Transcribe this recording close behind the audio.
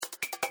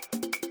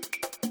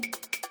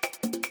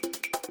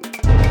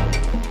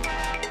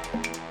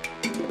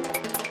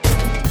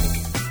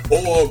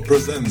OWL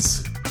presents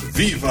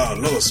Viva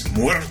los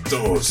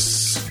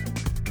Muertos.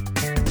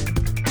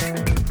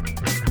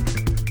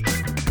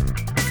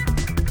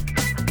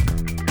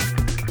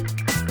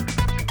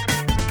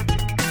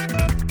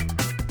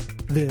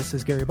 This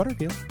is Gary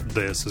Butterfield.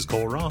 This is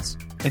Cole Ross.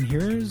 And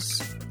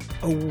here's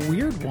a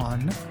weird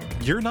one.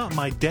 You're not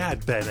my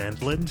dad, Ben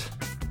Edlund.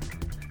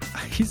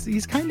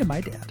 He's kind of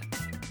my dad.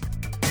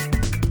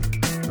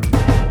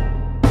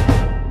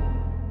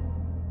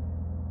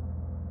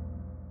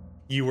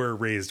 You were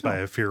raised by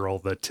a feral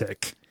the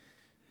tick.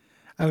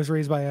 I was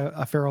raised by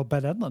a feral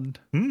Ben Edlund.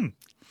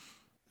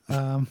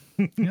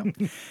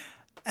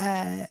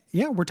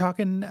 We're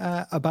talking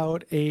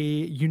about a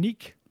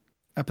unique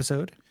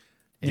episode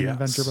in Yes.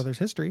 Adventure Brothers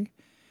history.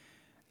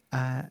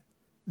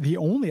 The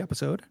only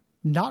episode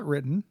not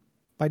written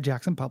by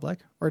Jackson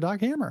Public or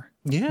Doc Hammer.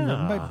 Yeah.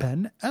 Written by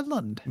Ben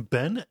Edlund.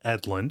 Ben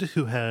Edlund,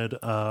 who had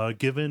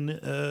given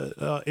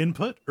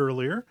input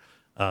earlier,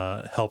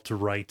 helped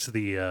write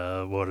the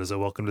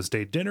Welcome to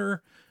State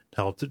Dinner,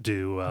 helped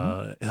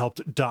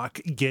Doc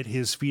get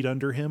his feet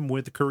under him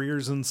with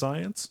careers in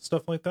science,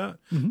 stuff like that.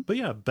 But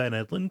yeah, Ben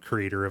Edlund,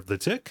 creator of The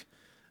Tick,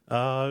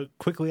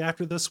 quickly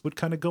after this would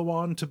kind of go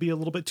on to be a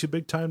little bit too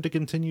big time to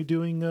continue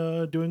doing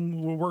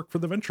work for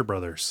the Venture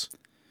Brothers.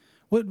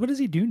 What does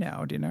he do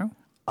now? Do you know?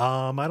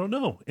 I don't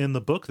know. In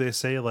the book, they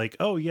say like,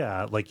 oh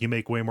yeah, like you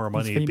make way more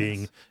money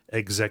being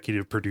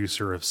executive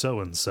producer of so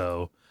and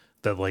so.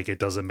 That like it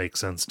doesn't make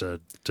sense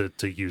to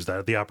use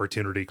that. The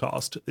opportunity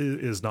cost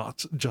is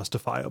not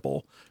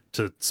justifiable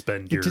to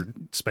spend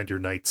your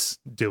nights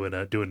doing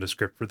a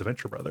script for the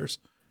Venture Brothers.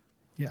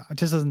 Yeah, it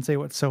just doesn't say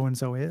what so and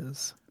so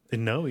is.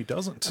 No, he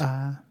doesn't.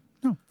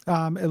 No.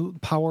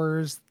 It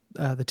powers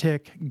the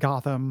Tick,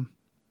 Gotham,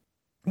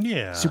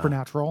 Yeah,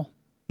 Supernatural.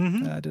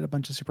 Did a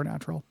bunch of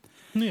Supernatural.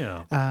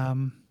 Yeah.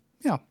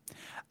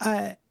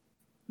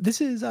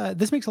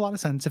 This makes a lot of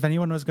sense. If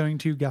anyone was going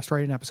to guest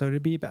write an episode,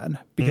 it'd be Ben,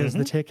 because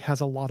the Tick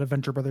has a lot of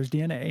Venture Brothers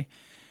DNA.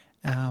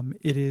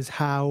 It is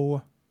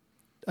how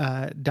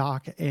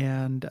Doc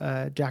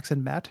and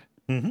Jackson met.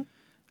 It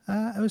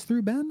was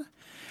through Ben.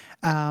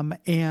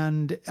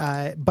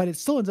 But it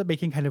still ends up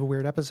making kind of a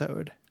weird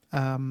episode.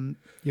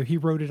 He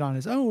wrote it on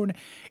his own.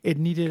 It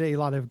needed a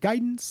lot of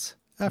guidance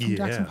from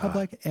Jackson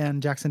Public,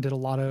 and Jackson did a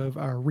lot of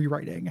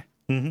rewriting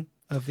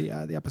of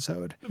the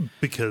episode,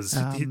 because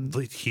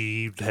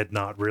he had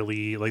not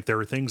really, like, there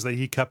were things that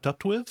he kept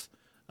up with,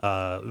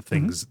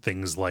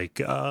 things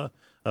like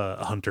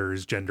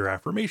Hunter's gender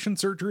affirmation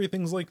surgery,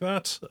 things like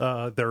that.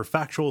 There are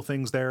factual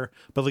things there,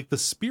 but like the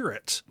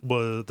spirit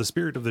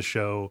of the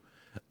show.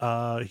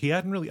 He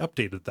hadn't really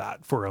updated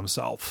that for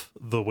himself.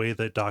 The way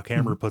that Doc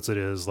Hammer puts it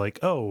is like,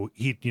 oh,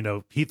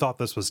 he thought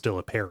this was still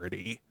a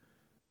parody.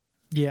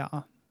 Yeah.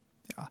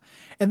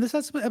 And this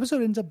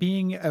episode ends up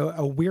being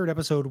a weird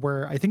episode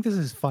where I think this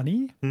is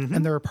funny,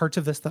 and there are parts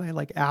of this that I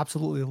like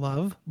absolutely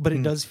love, but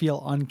it does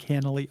feel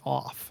uncannily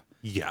off.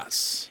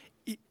 Yes.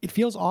 It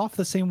feels off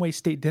the same way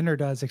State Dinner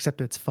does,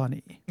 except it's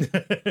funny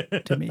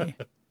to me.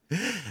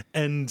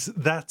 And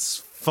that's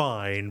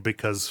fine,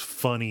 because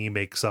funny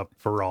makes up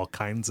for all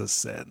kinds of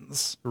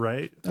sins,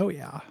 right? Oh,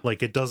 yeah.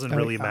 Like, it doesn't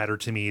really matter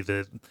to me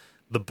that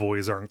the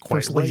boys aren't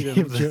quite First Lady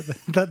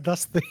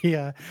that's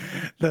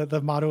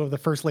the motto of the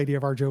First Lady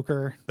of our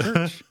Joker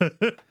church.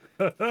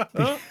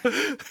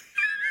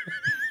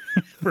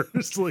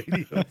 First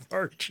Lady of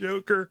our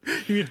Joker.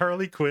 You mean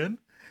Harley Quinn?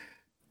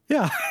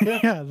 Yeah.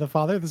 The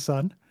Father, the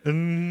Son,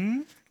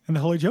 and the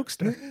Holy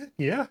Jokester.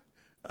 Yeah.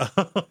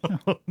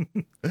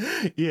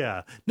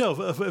 Yeah.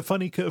 No,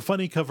 funny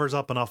covers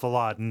up an awful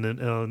lot, and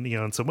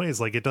in some ways,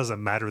 like, it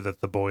doesn't matter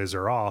that the boys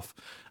are off.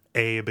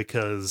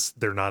 Because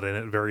they're not in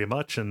it very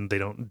much, and they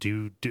don't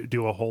do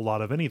a whole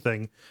lot of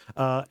anything.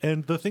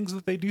 And the things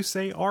that they do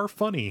say are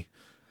funny.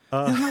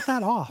 It's not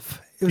that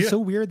off. It was so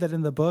weird that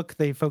in the book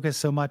they focus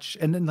so much,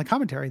 and in the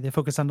commentary they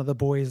focus on the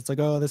boys. It's like,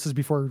 oh, this is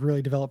before we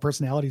really develop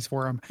personalities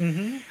for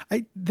them.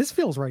 This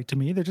feels right to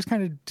me. They're just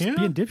kind of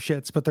being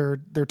dipshits, but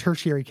they're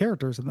tertiary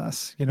characters in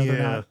this.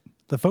 They're not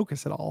the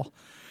focus at all.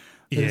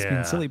 They're just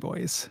being silly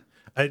boys.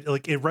 It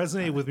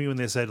resonated with me when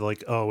they said,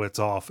 like, oh, it's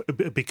off,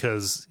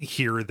 because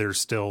here they're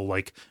still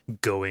like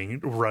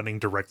running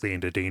directly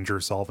into danger,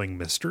 solving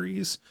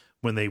mysteries,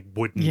 when they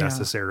wouldn't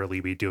necessarily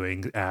be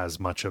doing as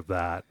much of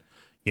that.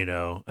 I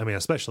mean,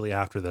 especially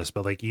after this,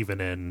 but like even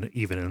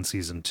in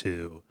season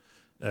 2,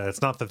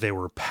 it's not that they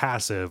were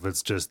passive.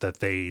 It's just that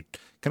they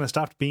kind of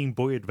stopped being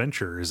boy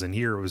adventures. And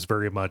here it was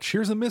very much,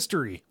 here's a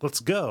mystery,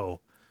 let's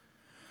go.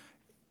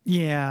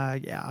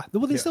 Yeah.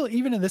 Well, they still,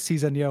 even in this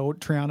season,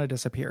 Triana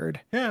disappeared.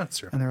 Yeah, that's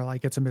true. And they're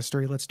like, it's a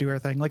mystery, let's do our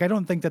thing. Like, I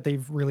don't think that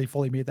they've really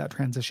fully made that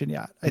transition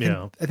yet. I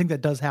think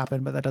that does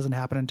happen, but that doesn't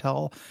happen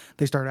until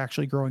they start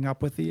actually growing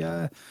up with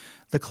the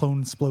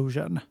clone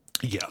explosion.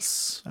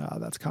 Yes.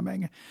 That's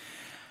coming.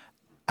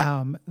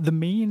 The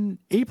main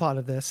A plot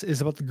of this is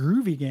about the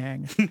Groovy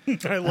Gang.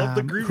 I love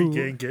the Groovy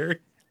Gang, Gary.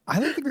 I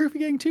like the Groovy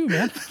Gang too,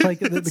 man. Like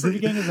the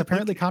Groovy Gang is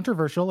apparently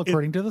controversial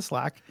according to the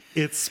Slack.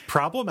 It's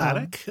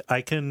problematic.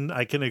 I can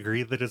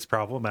agree that it's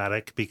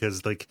problematic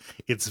because like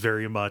it's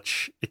very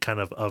much kind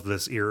of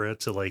this era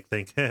to like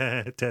think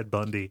Ted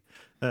Bundy,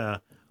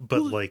 but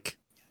like,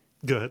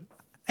 go ahead.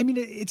 I mean,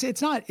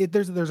 it's not.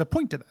 There's a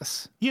point to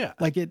this. Yeah,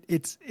 like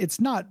it's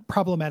not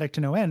problematic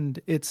to no end.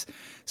 It's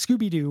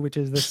Scooby Doo, which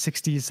is the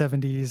 60s,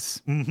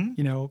 70s,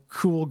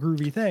 cool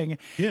groovy thing.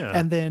 Yeah,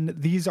 and then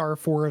these are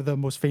four of the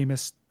most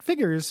famous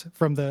figures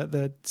from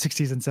the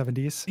 60s and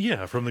 70s.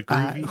 Yeah, from the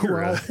groovy who era.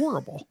 are all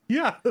horrible.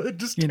 Yeah,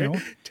 just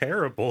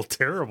terrible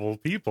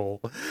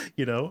people.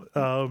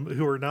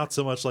 Who are not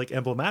so much like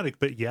emblematic,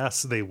 but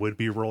yes, they would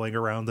be rolling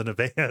around in a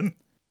van.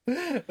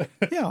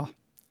 Yeah.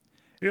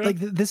 Yeah. Like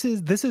this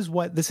is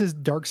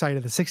dark side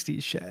of the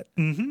 60s shit.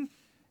 Mm-hmm.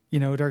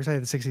 Dark side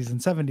of the 60s and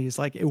 70s.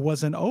 Like it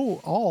wasn't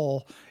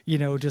all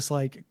just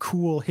like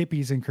cool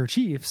hippies and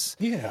kerchiefs.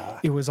 Yeah.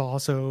 It was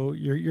also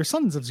your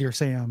sons of your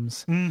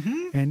Sams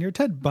and your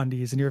Ted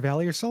Bundys and your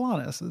Valerie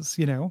Solanases,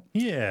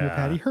 Yeah. Your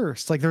Patty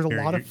Hearst. Like there's a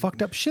lot of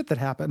fucked up shit that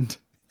happened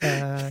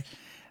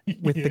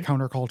with the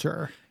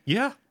counterculture.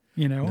 Yeah.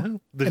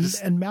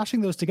 And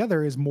mashing those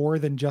together is more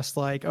than just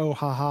like, oh,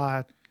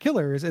 haha,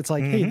 killers. It's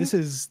like, hey, this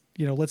is,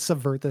 let's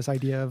subvert this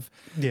idea of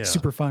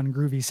super fun,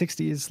 groovy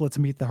 60s. Let's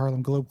meet the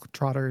Harlem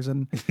Globetrotters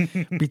and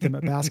beat them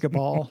at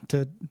basketball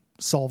to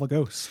solve a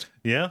ghost.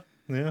 Yeah.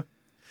 Yeah.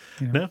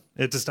 No,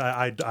 it just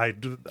I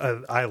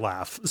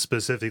laugh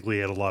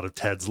specifically at a lot of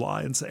Ted's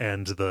lines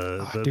and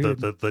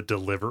the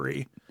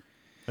delivery.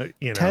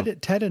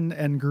 Ted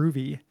and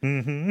Groovy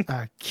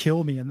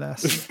kill me in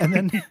this, and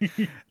then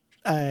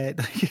I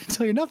can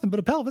tell you nothing but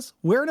a pelvis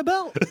wearing a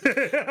belt,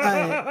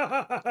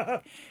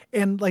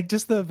 and like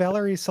just the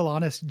Valerie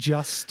Solanas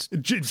just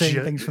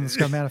saying things from the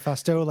Scum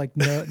Manifesto, like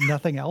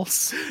nothing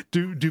else.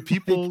 Do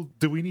people?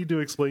 Do we need to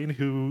explain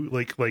who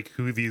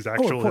who these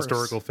actual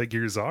historical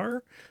figures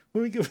are?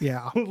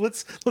 Yeah,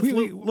 let's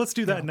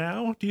do that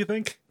now. Do you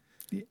think?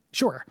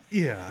 Sure.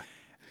 Yeah.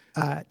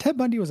 Ted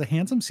Bundy was a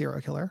handsome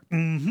serial killer.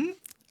 Mm-hmm.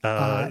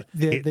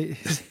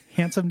 His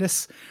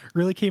handsomeness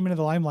really came into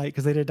the limelight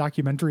because they did a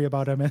documentary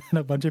about him, and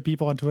a bunch of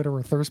people on Twitter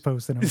were thirst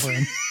posting him for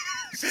him.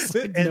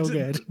 No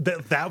good.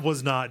 That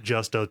was not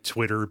just a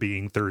Twitter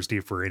being thirsty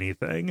for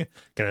anything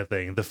kind of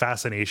thing. The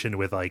fascination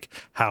with like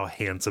how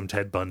handsome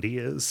Ted Bundy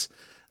is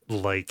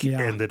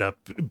ended up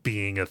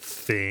being a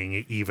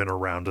thing even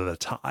around the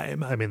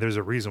time. I mean, there's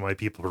a reason why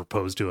people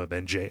proposed to him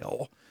in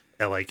jail.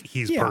 And like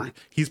he's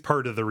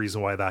part of the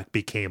reason why that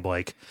became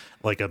like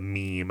a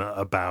meme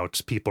about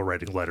people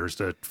writing letters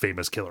to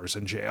famous killers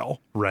in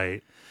jail,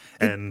 right?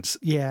 And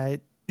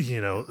the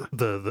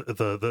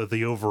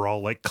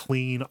overall like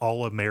clean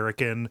all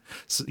American,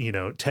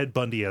 Ted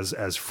Bundy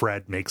as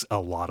Fred makes a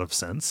lot of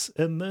sense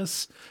in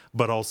this,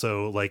 but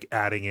also like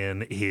adding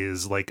in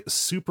his like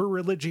super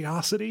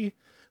religiosity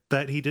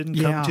that he didn't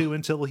come to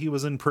until he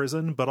was in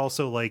prison, but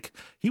also like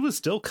he was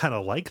still kind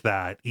of like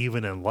that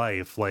even in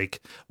life.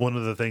 Like one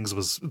of the things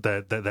was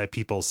that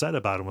people said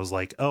about him was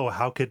like, oh,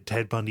 how could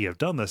Ted Bundy have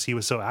done this? He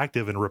was so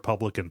active in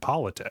Republican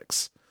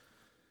politics.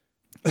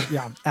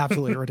 Yeah,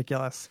 absolutely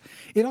ridiculous.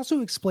 It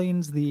also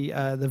explains the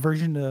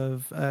version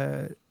of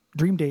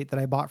Dream Date that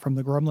I bought from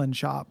the Gremlin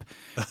shop,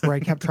 where I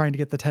kept trying to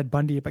get the Ted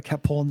Bundy but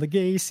kept pulling the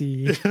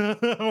Gacy.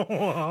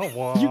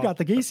 You got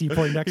the Gacy,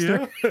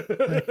 Poindexter.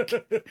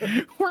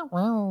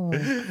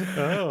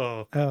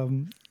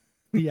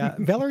 Yeah.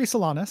 Valerie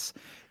Solanas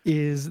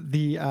is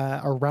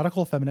a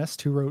radical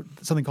feminist who wrote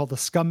something called the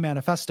Scum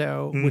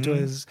Manifesto, which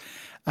was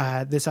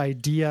this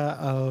idea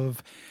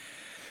of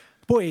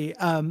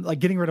like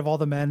getting rid of all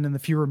the men, and the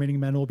few remaining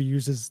men will be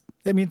used as,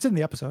 I mean, it's in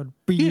the episode,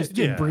 be used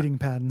in breeding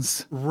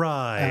pens.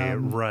 Right,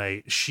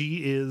 right.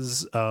 She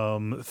is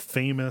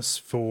famous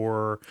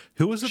for,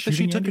 who was it that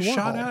she took a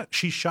shot at?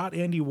 She shot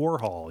Andy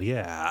Warhol,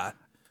 yeah.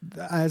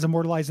 As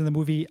immortalized in the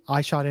movie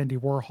I Shot Andy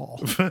Warhol.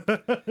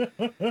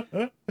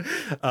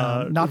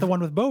 Not the one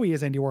with Bowie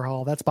as Andy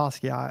Warhol, that's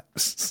Basquiat,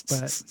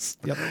 but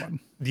the other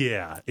one.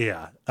 Yeah.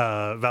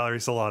 Valerie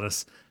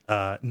Solanas,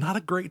 not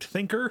a great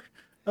thinker.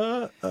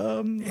 But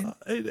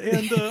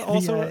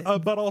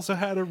also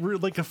had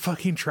a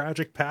fucking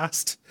tragic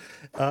past.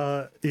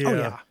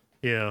 Yeah.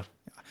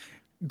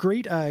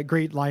 Great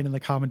line in the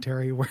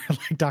commentary where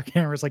like Doc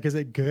Hammer's like, "Is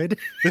it good?"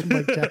 And,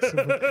 like,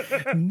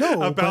 Jackson,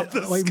 no, about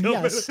but, the like,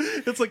 yes.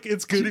 It's like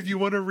it's good if you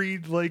want to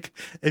read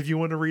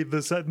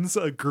the sentence,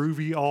 "A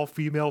groovy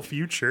all-female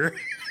future."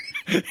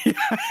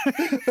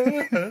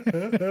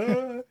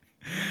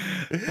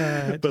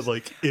 But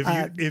like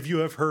if you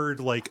have heard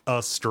like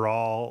a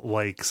straw,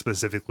 like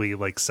specifically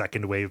like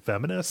second wave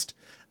feminist,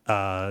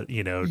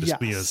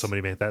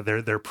 somebody made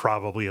that, they're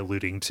probably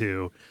alluding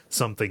to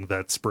something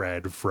that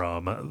spread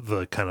from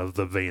the kind of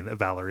the vein that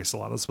Valerie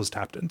Solanas was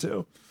tapped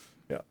into.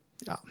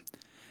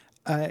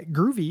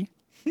 Groovy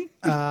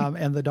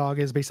and the dog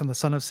is based on the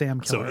Son of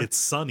Sam killer. So it's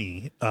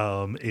Sonny.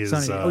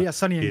 Sonny.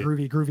 Sonny and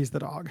Groovy. Groovy's the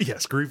dog.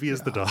 Yes, Groovy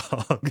is the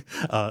dog.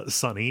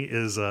 Sonny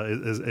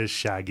is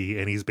Shaggy,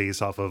 and he's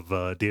based off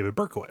of David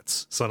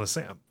Berkowitz, Son of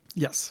Sam.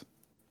 Yes.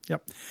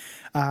 Yep.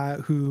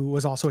 who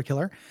was also a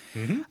killer.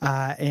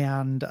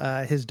 And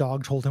his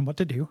dog told him what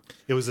to do.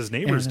 It was his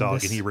neighbor's And dog,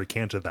 this- and he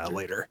recanted that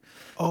later.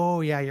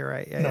 Oh, yeah, you're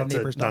right. Yeah, Not to-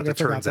 neighbor's not dog. to I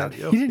forgot turns that. out,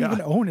 He didn't yeah.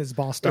 even own his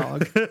boss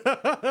dog.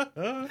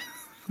 What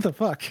the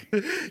fuck?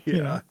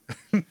 Yeah.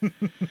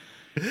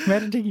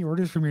 Imagine taking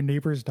orders from your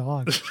neighbor's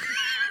dog.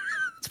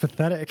 It's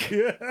pathetic.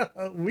 Yeah,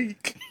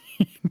 weak.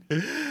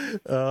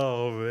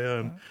 Oh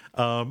man.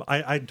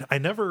 I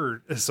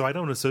never, so I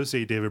don't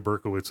associate David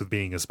Berkowitz with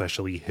being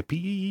especially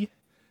hippie,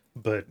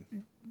 but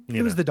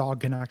It was the dog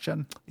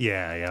connection.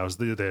 yeah, it was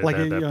the Like,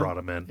 that yeah, brought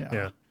him in. yeah.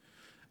 Yeah.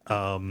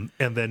 And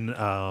then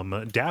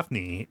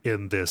Daphne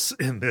in this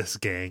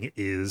gang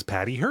is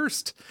Patty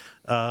Hearst,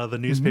 the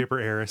newspaper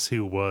heiress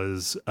who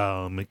was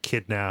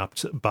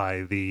kidnapped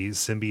by the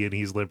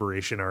Symbionese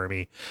Liberation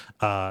Army.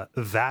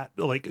 That,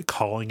 like,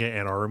 calling it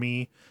an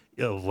army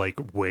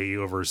like way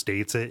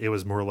overstates it. It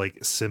was more like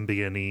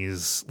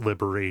Symbionese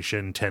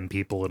Liberation, 10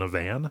 people in a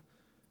van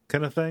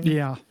kind of thing.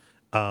 Yeah.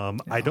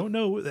 I don't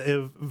know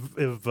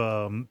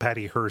if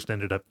Patty Hearst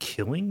ended up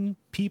killing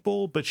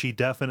people, but she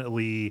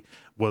definitely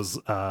was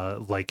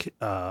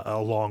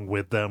along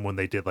with them when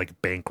they did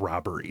like bank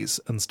robberies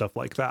and stuff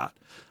like that.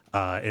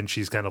 And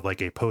she's kind of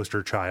like a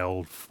poster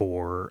child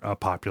for a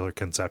popular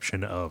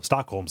conception of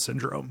Stockholm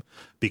syndrome,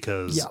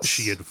 because Yes.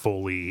 she had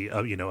fully,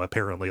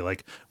 apparently,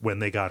 like, when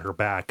they got her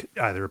back,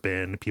 either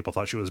been people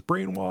thought she was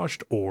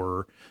brainwashed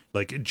or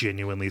like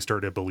genuinely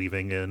started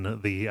believing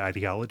in the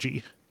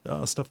ideology.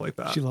 Stuff like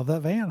that. She loved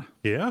that van.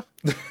 Yeah.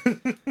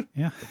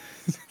 Yeah.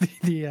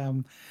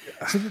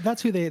 So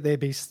that's who they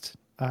based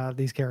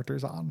these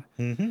characters on.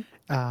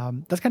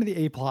 That's kind of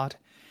the A plot.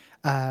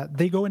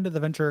 They go into the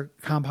Venture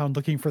compound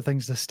looking for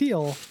things to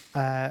steal,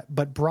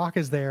 but Brock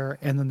is there,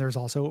 and then there's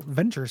also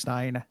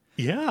Venturestein.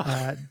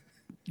 Yeah.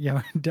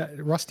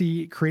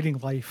 Rusty creating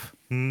life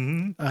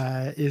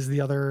is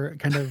the other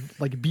kind of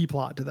like B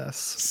plot to this.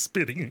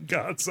 Spitting in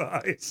God's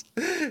eyes.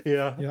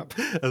 Yeah. Yep.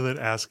 And then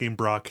asking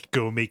Brock,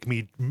 go make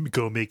me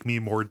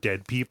more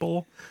dead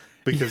people,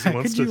 because he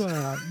wants Could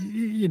to.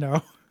 you,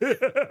 no.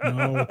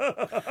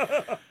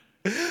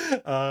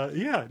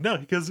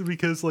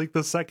 Because like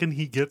the second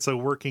he gets a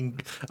working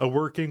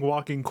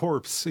walking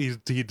corpse,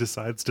 he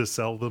decides to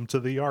sell them to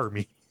the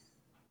army.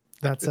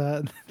 That's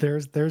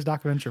there's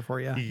Doc Venture for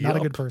you. Not a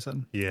Yup. good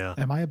person. Yeah.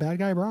 Am I a bad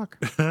guy, Brock?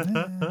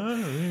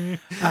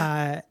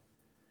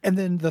 And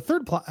then the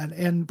third plot,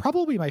 and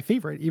probably my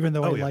favorite, even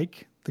though I yeah.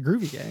 like the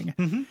Groovy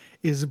Gang,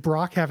 is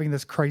Brock having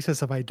this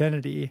crisis of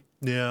identity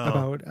Yeah.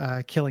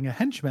 about killing a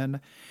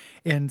henchman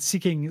and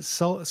seeking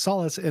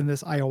solace in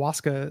this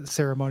ayahuasca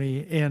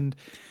ceremony. And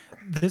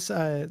this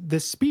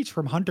speech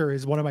from Hunter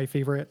is one of my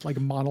favorite like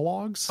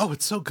monologues. Oh,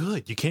 it's so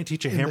good. You can't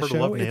teach a hammer to show,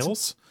 love it's-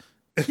 nails.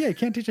 Yeah, you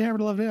can't teach a hammer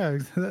to love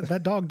dogs.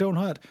 That dog don't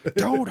hunt.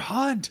 Don't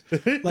hunt.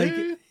 Like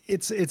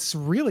it's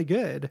really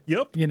good.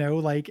 Yep.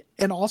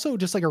 And also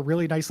just like a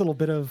really nice little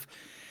bit of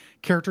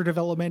character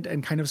development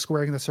and kind of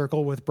squaring the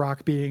circle with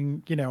Brock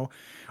being,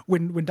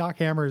 when Doc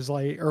Hammer's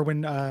like, or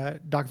when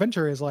Doc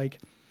Venture is like,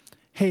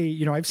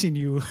 hey, I've seen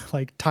you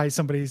like tie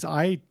somebody's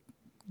optic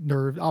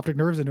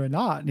nerves into a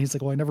knot, and he's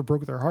like, well, I never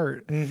broke their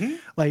heart.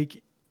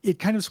 Like, it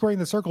kind of squaring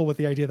the circle with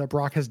the idea that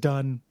Brock has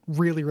done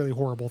really, really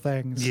horrible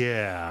things.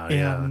 Yeah.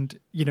 And,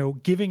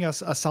 giving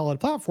us a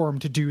solid platform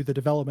to do the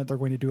development they're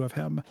going to do of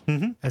him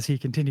as he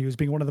continues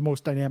being one of the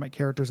most dynamic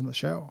characters in the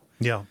show.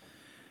 Yeah.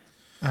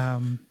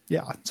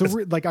 Yeah. So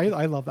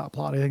I love that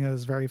plot. I think it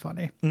was very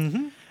funny.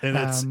 And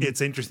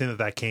it's interesting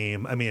that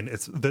came. I mean,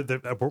 it's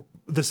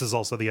this is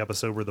also the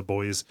episode where the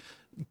boys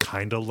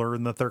kind of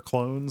learn that they're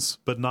clones,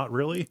 but not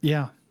really.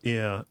 Yeah.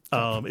 Yeah.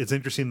 It's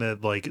interesting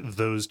that like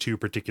those two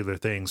particular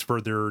things,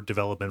 further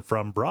development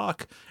from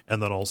Brock,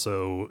 and then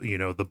also,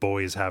 the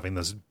boys having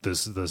this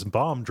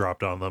bomb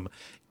dropped on them,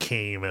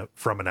 came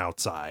from an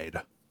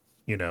outside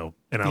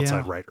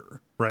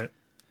writer, right?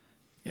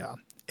 Yeah.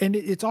 And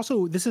it's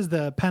also, this is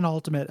the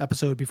penultimate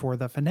episode before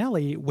the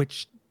finale,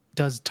 which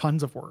does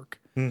tons of work.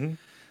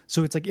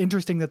 So it's like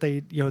interesting that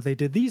they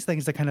did these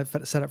things that kind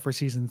of set up for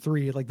season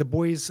 3. Like the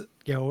boys,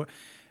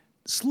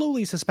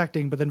 slowly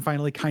suspecting, but then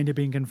finally kind of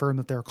being confirmed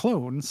that they're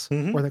clones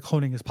or that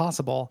cloning is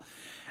possible.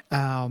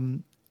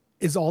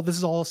 This is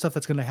all stuff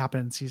that's going to happen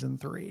in season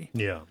 3.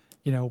 Yeah.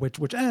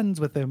 Which ends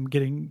with them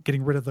getting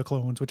rid of the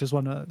clones, which is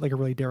like a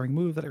really daring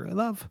move that I really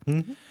love.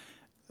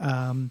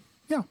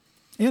 Yeah.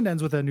 And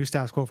ends with a new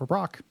status quo for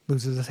Brock.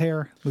 Loses his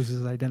hair, loses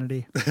his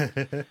identity.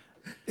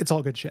 It's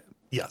all good shit.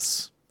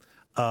 Yes.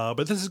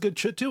 But this is good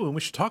shit too, and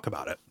we should talk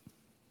about it.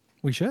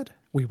 We should.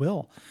 We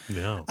will.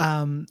 Yeah.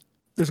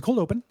 There's a cold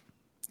open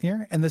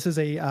here, and this is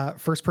a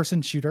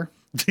first-person shooter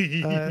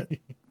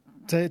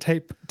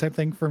type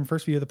thing from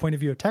first view, the point of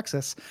view of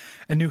Texas,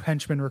 a new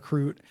henchman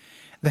recruit.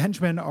 The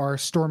henchmen are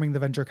storming the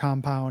Venture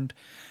compound.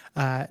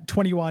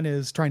 21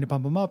 is trying to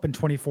pump him up, and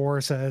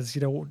 24 says,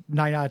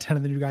 9 out of 10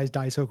 of the new guys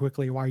die so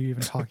quickly. Why are you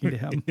even talking to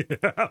him?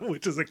 Yeah,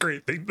 which is a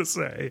great thing to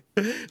say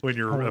when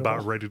you're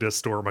about ready to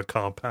storm a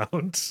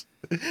compound.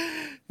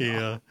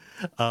 Yeah.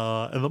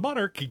 And the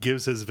monarch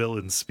gives his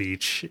villain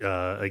speech,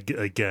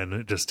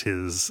 again, just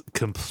his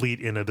complete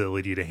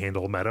inability to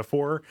handle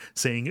metaphor,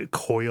 saying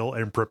coil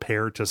and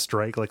prepare to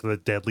strike like the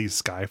deadly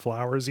sky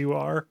flowers you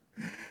are.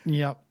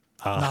 Yep.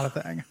 Not a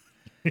thing.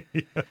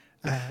 Yeah.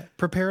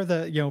 Prepare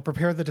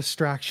the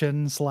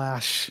distraction /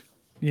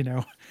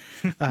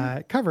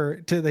 cover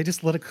to, they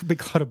just let a big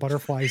cloud of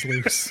butterflies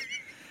loose.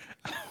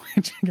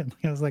 Which again,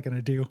 what was I going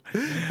to do?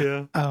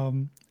 Yeah.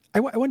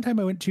 One time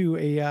I went to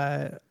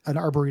an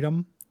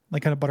arboretum,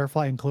 like kind of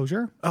butterfly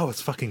enclosure. Oh,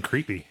 it's fucking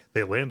creepy.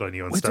 They land on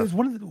you and Which stuff. is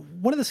one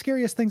of the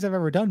scariest things I've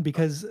ever done,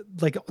 because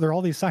like there are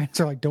all these signs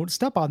are like, don't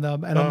step on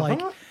them. And I'm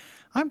like,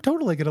 I'm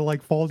totally going to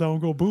like fall down,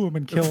 go boom,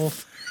 and kill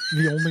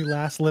the only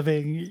last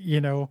living,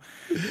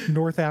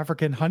 North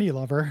African honey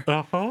lover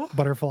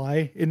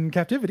butterfly in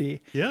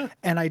captivity. Yeah.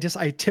 And I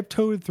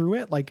tiptoed through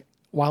it like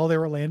while they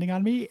were landing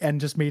on me and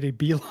just made a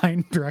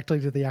beeline directly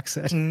to the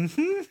exit.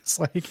 Mm-hmm. It's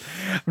like,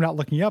 I'm not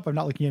looking up. I'm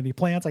not looking at any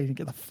plants. I need to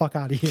get the fuck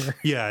out of here.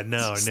 Yeah,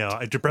 no.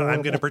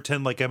 I'm going to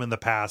pretend like I'm in the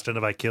past, and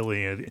if I kill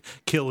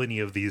any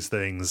of these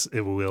things,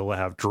 it will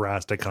have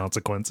drastic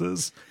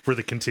consequences for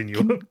the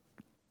continuum.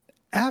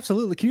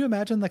 Absolutely. Can you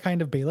imagine the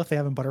kind of bailiff they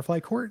have in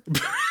Butterfly Court?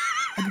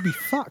 I'd be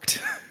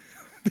fucked.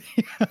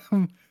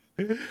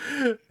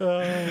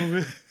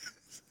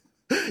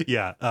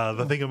 Yeah,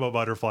 the thing about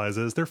butterflies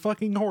is they're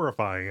fucking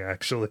horrifying,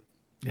 actually.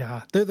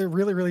 Yeah, they're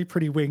really, really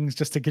pretty wings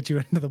just to get you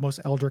into the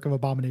most eldritch of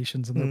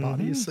abominations in their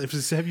bodies.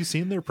 Have you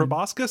seen their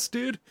proboscis,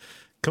 dude?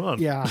 Come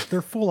on. Yeah,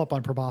 they're full up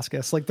on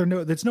proboscis. Like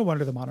it's no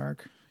wonder the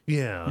monarch.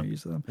 Yeah.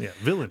 Use them. Yeah,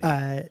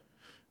 villainy.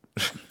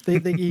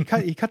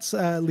 He cuts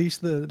leash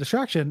the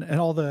distraction, and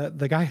all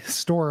the guys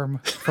storm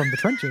from the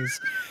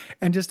trenches,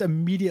 and just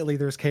immediately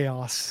there's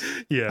chaos.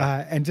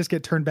 Yeah. And just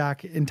get turned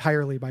back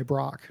entirely by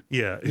Brock.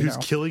 Yeah, who's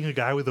killing a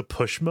guy with a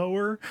push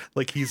mower.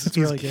 Like he's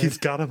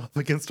got him up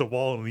against a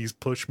wall and he's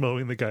push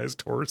mowing the guy's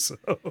torso.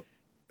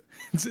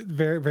 It's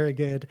very, very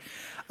good.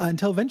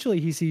 Until eventually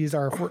he sees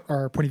our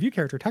point of view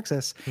character,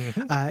 Texas.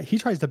 Mm-hmm. He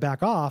tries to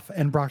back off,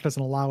 and Brock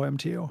doesn't allow him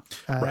to,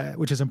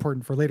 which is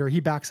important for later. He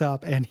backs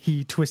up and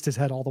he twists his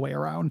head all the way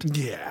around.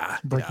 Yeah,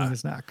 breaking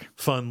his neck.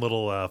 Fun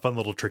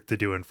little trick to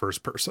do in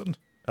first person.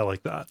 I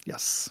like that.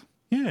 Yes.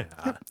 Yeah.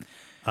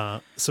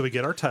 Yep. So we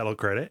get our title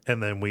credit,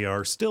 and then we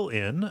are still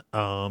in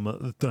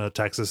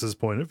Texas's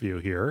point of view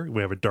here.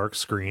 We have a dark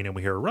screen, and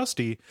we hear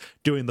Rusty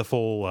doing the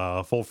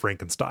full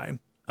Frankenstein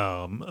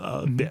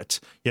bit.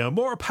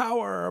 More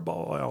power,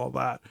 all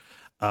that.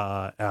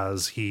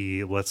 As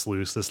he lets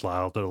loose this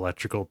loud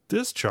electrical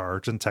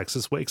discharge, and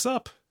Texas wakes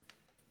up.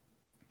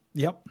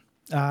 Yep.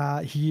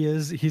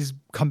 He's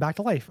come back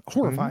to life.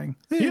 Horrifying.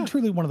 Mm-hmm. Yeah.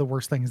 Truly one of the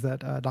worst things that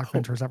Doc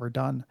Venture's ever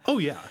done. Oh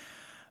yeah.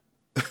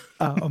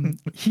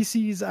 He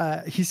sees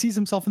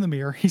himself in the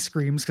mirror. He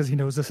screams because he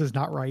knows this is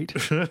not right.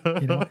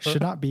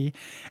 Should not be,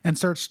 and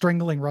starts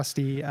strangling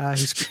Rusty.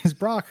 He screams,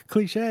 "Brock,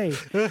 cliche!"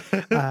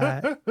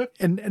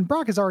 And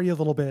Brock is already a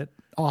little bit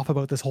off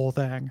about this whole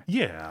thing.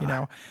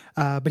 Yeah,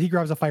 but he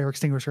grabs a fire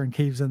extinguisher and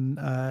caves in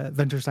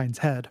Venturstein's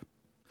head.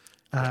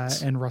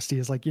 Yes. And Rusty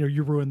is like,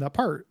 you ruined that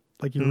part.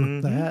 Like you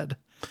ruined the head.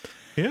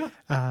 Yeah.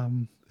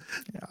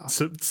 Yeah.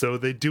 So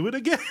they do it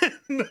again.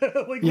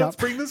 Let's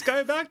bring this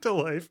guy back to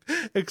life,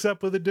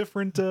 except with a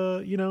different,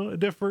 a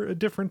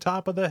different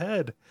top of the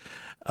head.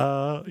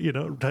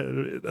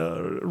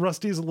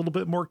 Rusty's a little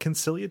bit more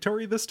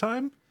conciliatory this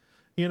time.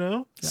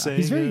 Saying,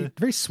 he's very,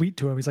 very sweet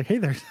to him. He's like, "Hey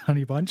there,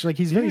 honey bunch." Like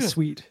he's very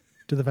sweet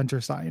to the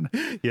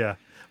Venturstein. Yeah.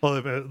 Well,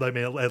 I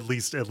mean, at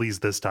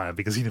least this time,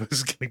 because he knows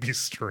he's going to be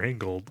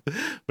strangled.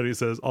 But he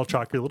says, "I'll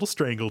chalk your little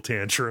strangle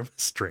tantrum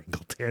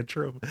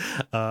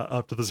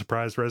up to the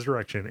surprise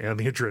resurrection and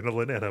the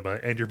adrenaline enema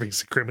and your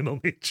basic criminal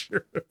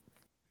nature."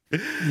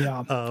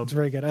 Yeah, it's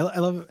very good. I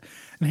love it.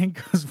 And Hank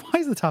goes,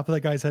 "Why is the top of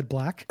that guy's head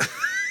black?"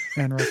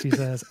 And Rusty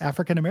says,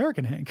 "African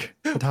American, Hank.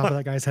 The top of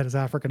that guy's head is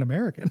African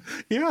American."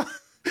 Yeah.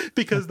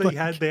 Because they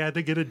had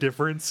to get a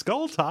different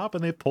skull top,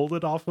 and they pulled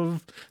it off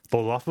of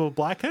a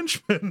black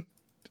henchman.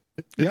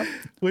 Yep.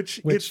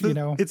 Which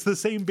it's the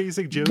same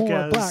basic joke more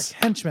as black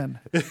henchmen.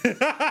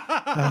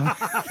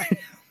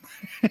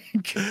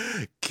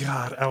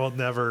 God, I will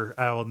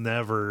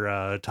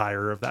never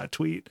tire of that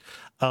tweet.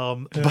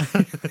 But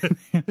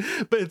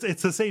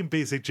it's the same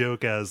basic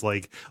joke as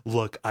like,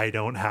 look, I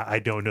don't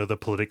know the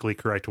politically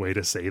correct way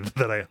to say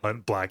that I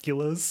hunt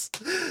Blackulas.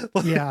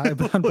 Yeah, I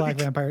hunt black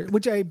vampires,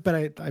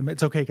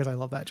 it's okay because I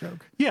love that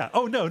joke. Yeah.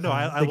 Oh no,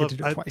 I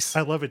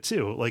love it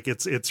too. Like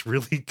it's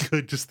really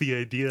good. Just the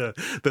idea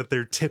that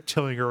they're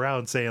tiptoeing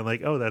around saying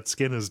like, oh, that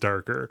skin is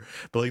darker,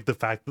 but like the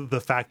fact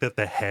that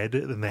the head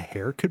and the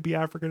hair could be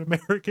African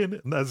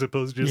American as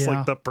opposed to just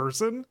like the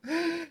person.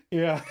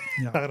 Yeah.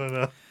 I don't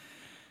know.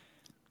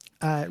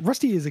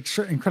 Rusty is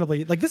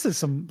incredibly like this is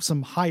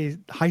some high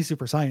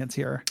super science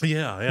here.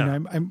 Yeah.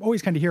 I'm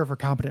always kind of here for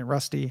competent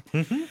Rusty.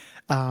 Mm-hmm.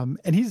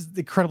 And he's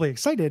incredibly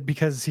excited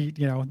because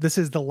this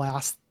is the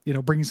last,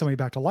 bringing somebody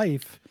back to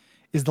life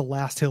is the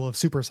last hill of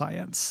super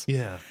science.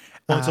 Yeah.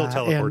 Well, until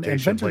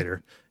teleportation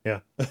later. Yeah.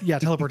 Yeah,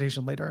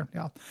 teleportation later.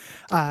 Yeah.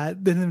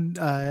 Then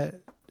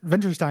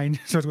Venturstein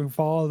starts going,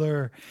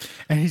 "Father,"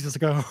 and he's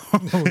just like,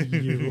 "Oh,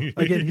 you."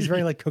 Again, he's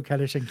very like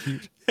coquettish and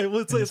cute.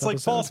 It's like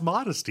false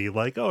modesty.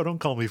 Like, "Oh, don't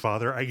call me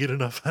father. I get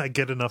enough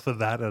of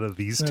that out of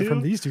these two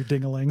from these two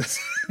dinglings."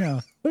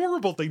 Yeah.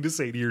 Horrible thing to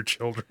say to your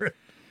children.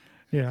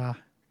 Yeah.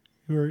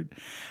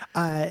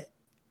 The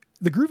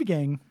Groovy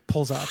Gang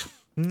pulls up.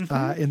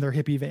 In their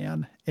hippie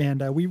van,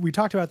 and we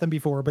talked about them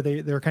before, but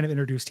they're kind of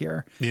introduced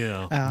here.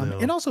 Yeah,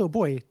 and also,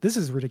 boy, this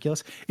is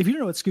ridiculous. If you don't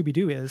know what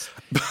Scooby-Doo is,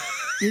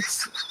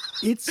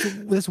 it's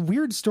this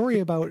weird story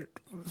about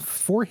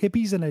 4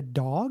 hippies and a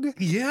dog.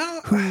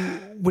 Yeah, who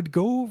would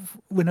go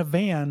in a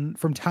van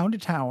from town to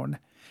town,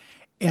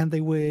 and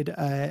they would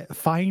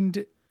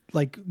find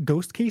like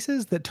ghost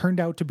cases that turned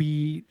out to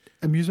be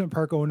amusement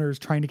park owners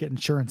trying to get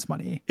insurance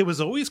money. It was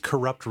always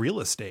corrupt real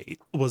estate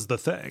was the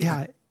thing.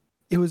 Yeah.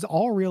 It was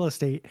all real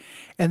estate.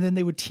 And then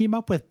they would team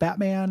up with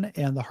Batman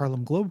and the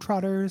Harlem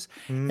Globetrotters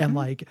and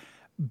like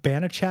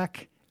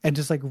Banachek and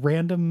just like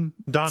random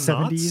Don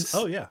 70s. Knotts?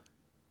 Oh, yeah.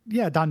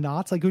 Yeah, Don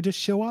Knotts, like who just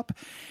show up.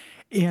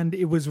 And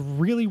it was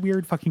really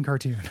weird fucking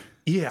cartoon.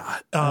 Yeah.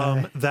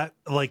 That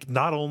like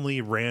not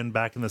only ran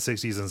back in the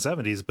 60s and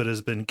 70s, but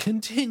has been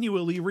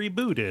continually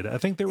rebooted. I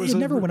think there was it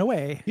never went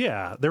away.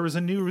 Yeah. There was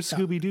a new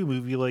Scooby-Doo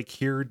movie like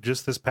here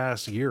just this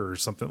past year or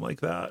something like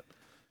that.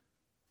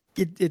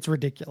 It's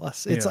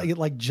ridiculous. It's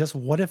like just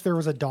what if there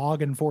was a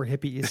dog and 4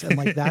 hippies, and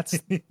like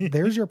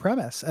there's your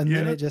premise, and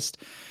then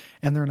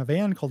and they're in a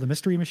van called the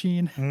Mystery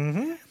Machine.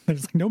 Mm-hmm.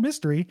 There's like no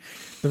mystery.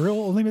 The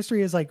only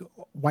mystery is like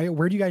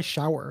where do you guys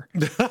shower?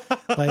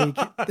 Like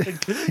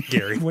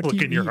Gary, what look do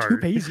you in your eat? heart. Who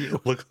pays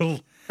you?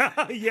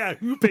 Yeah,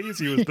 who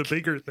pays you is the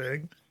bigger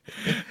thing.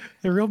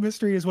 The real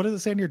mystery is what does it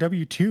say on your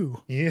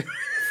W-2? Yeah,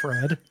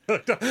 Fred.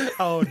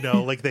 Oh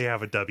no, like they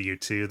have a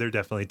W-2. They're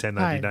definitely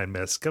 1099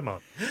 miss. Come on.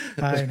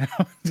 I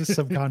know, just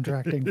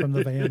subcontracting from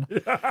the van.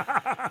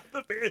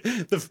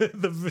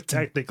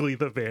 Technically,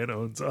 the van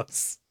owns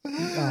us.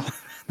 Yeah.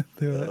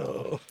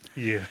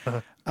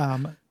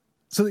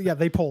 So yeah,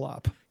 they pull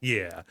up.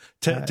 Yeah.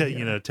 Ted's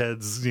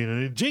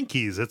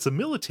Jinkies. It's a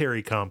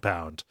military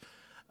compound.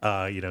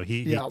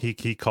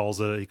 He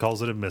calls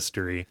it a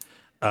mystery.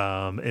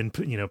 And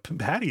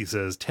Patty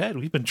says, "Ted,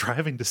 we've been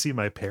driving to see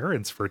my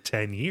parents for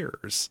 10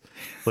 years.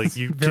 Like,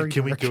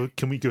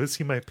 can we go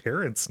see my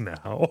parents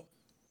now?"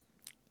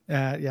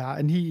 Yeah,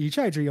 and he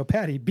tried to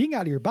Patty, being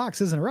out of your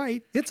box isn't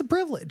right. It's a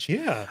privilege.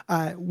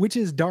 Yeah. Which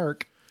is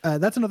dark.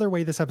 That's another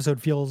way this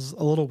episode feels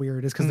a little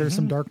weird, is because there's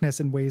some darkness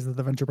in ways that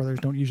the Venture Brothers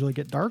don't usually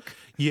get dark.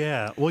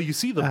 Yeah. Well, you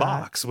see the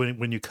box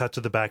when you cut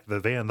to the back of the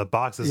van. The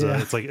box is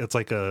it's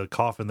like a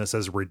coffin that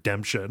says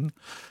redemption.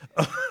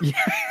 Yeah.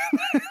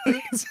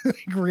 It's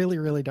like really,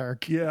 really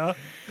dark. Yeah.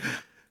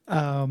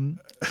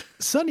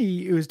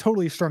 Sonny is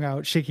totally strung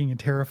out, shaking and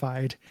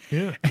terrified.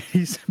 Yeah.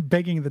 He's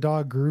begging the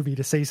dog Groovy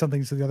to say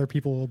something so the other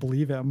people will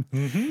believe him.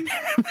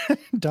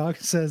 Mm-hmm. Dog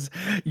says,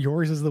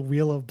 "Yours is the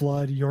wheel of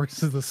blood.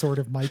 Yours is the sword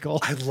of Michael."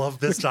 I love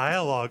this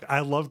dialogue.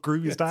 I love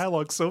Groovy's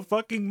dialogue so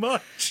fucking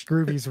much.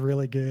 Groovy's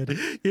really good.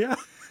 Yeah.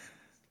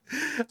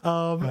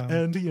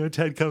 And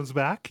Ted comes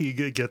back. He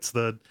gets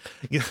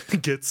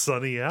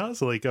Sonny out.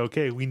 So like,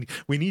 okay, we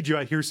need you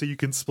out here so you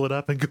can split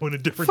up and go in a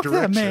different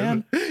direction.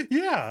 Man.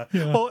 Yeah.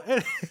 Well,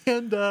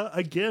 and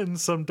again,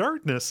 some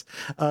darkness.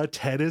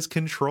 Ted is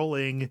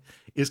controlling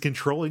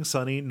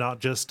Sonny not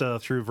just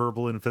through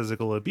verbal and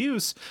physical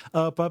abuse,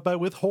 but by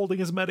withholding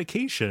his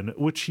medication,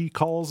 which he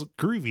calls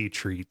Groovy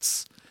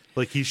treats.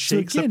 Like he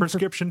shakes a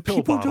prescription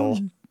pill bottle.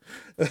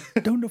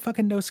 Don't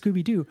fucking know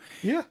Scooby-Doo.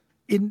 Yeah.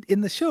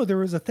 In the show, there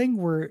was a thing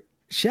where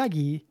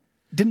Shaggy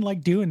didn't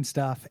like doing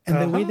stuff, and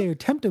the way they would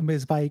tempt him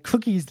is by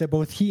cookies that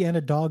both he and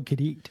a dog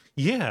could eat.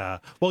 Yeah.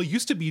 Well, it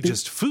used to be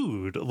just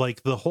food.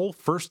 Like the whole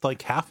first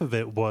like half of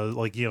it was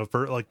like,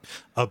 for like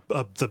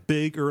the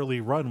big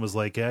early run was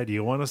like, "Yeah, do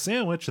you want a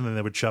sandwich?" And then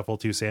they would shuffle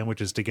 2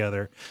 sandwiches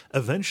together.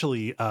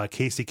 Eventually,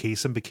 Casey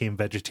Kasem became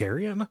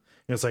vegetarian.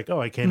 And it's like, "Oh,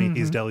 I can't eat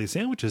these deli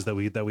sandwiches that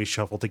we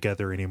shuffle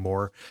together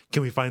anymore.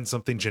 Can we find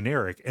something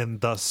generic?"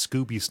 And thus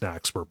Scooby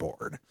Snacks were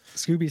born.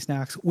 Scooby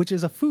Snacks, which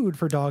is a food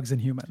for dogs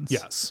and humans.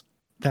 Yes.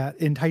 That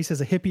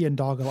entices a hippie and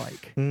dog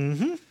alike.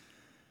 Mm-hmm.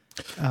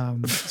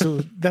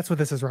 So that's what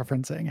this is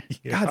referencing.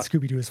 Yeah. God,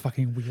 Scooby-Doo is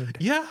fucking weird.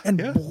 Yeah.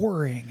 And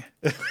boring.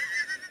 It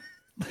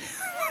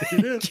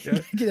is. Yeah.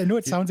 I know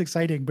it sounds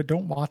exciting, but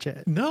don't watch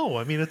it. No,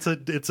 I mean it's a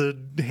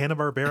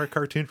Hanna-Barbera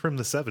cartoon from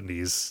the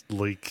 70s.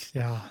 Like,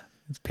 yeah,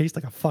 it's paced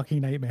like a fucking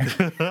nightmare.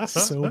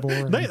 So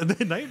boring.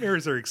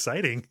 Nightmares are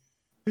exciting.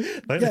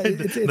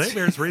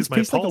 Nightmares raise my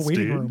pulse, like a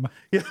waiting dude. room.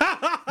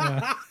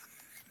 Yeah.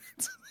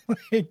 It's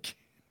like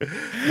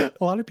a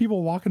lot of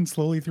people walking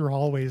slowly through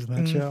hallways in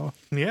that show.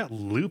 Yeah,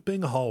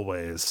 looping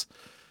hallways.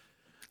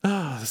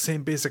 The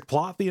same basic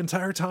plot the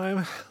entire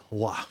time.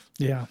 Wow.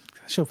 Yeah,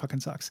 that show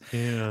fucking sucks.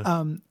 Yeah.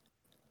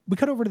 we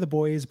cut over to the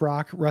boys,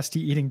 Brock,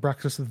 Rusty eating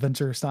breakfast with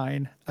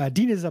Venturstein.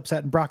 Dean is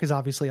upset, and Brock is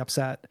obviously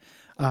upset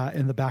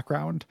in the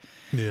background.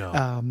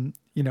 Yeah.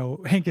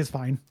 Hank is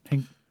fine.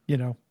 Hank,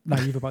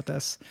 naive about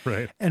this.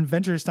 Right. And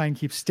Venturstein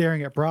keeps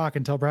staring at Brock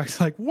until Brock's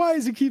like, why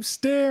does he keep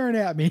staring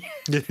at me?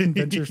 And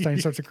Venturstein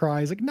starts to cry.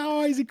 He's like, no,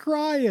 why is he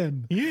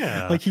crying?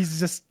 Yeah. Like he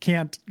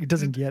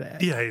doesn't get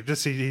it. Yeah,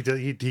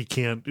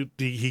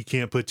 he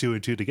can't put two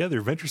and two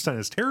together. Venturstein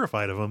is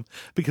terrified of him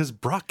because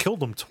Brock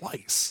killed him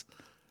twice.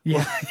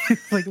 Yeah.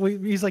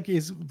 Rusty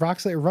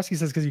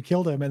says, because you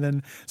killed him. And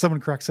then someone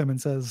corrects him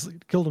and says,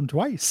 killed him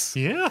twice.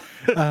 Yeah.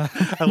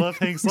 I love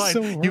Hank's line.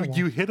 So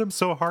you hit him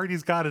so hard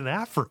he's got an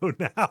afro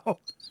now.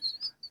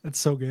 That's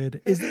so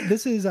good.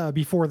 This is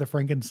before the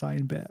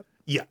Frankenstein bit.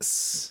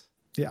 Yes.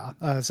 Yeah.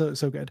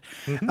 So good.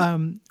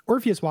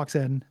 Orpheus walks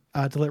in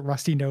to let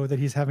Rusty know that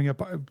he's having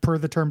per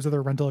the terms of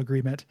their rental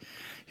agreement.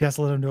 He has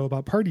to let him know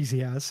about parties he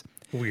has.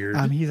 Weird.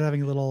 He's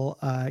having a little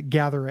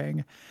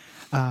gathering.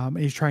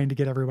 He's trying to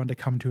get everyone to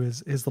come to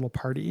his little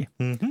party.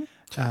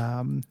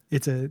 Mm-hmm.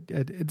 It's an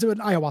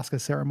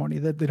ayahuasca ceremony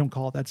that they don't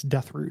call it. That's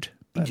death root.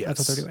 But yes.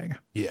 That's what they're doing.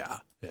 Yeah.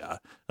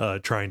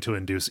 Trying to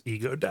induce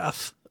ego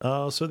death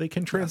so they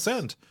can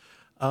transcend.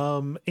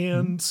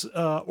 Yes.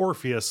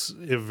 Orpheus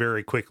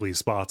very quickly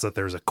spots that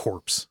there's a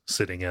corpse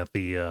sitting at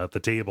the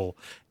table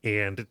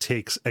and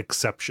takes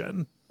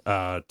exception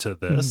to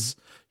this.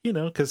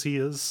 Because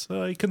he's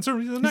a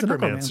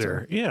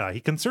necromancer. Yeah, he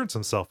concerns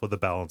himself with the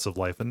balance of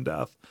life and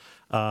death.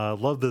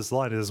 Love this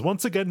line is,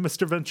 once again,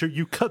 Mr. Venture,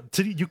 you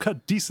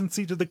cut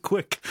decency to the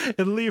quick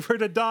and leave her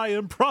to die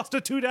in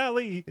Prostitute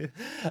Alley.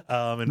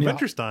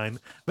 Venturstein,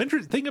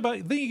 thing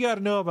you got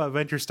to know about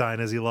Venturstein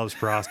is he loves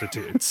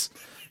prostitutes.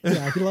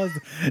 Yeah,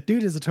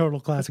 dude is a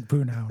total classic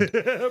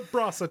poonhound.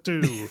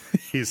 Prostitute,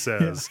 he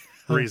says,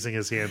 raising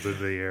his hands into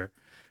the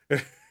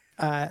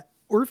air.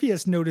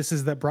 Orpheus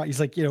notices that Brock, he's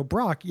like,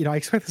 Brock, I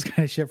expect this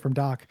kind of shit from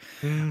Doc,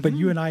 but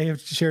you and I have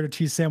shared a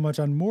cheese sandwich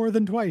on more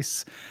than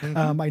twice.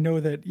 I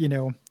know that,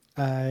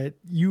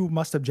 you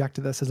must object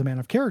to this as a man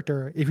of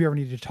character. If you ever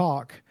need to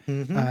talk,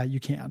 you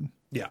can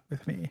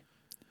with me.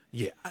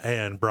 Yeah.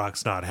 And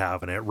Brock's not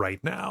having it right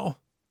now.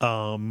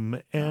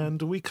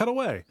 And we cut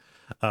away.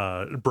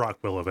 Brock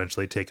will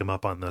eventually take him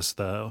up on this,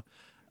 though.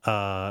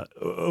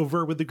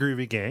 Over with the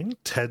Groovy Gang,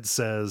 Ted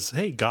says,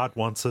 hey, God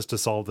wants us to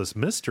solve this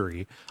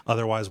mystery.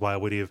 Otherwise, why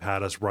would he have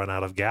had us run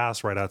out of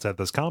gas right outside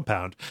this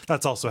compound?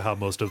 That's also how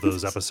most of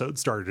those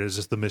episodes started, is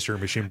just the mystery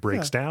machine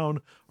breaks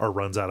down or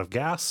runs out of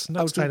gas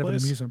outside of an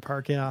amusement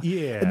park. Yeah.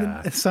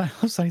 And then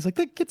Sonny's like,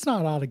 it's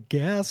not out of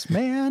gas,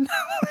 man.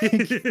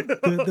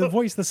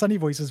 The Sonny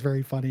voice is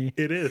very funny.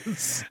 It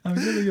is.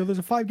 There's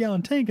a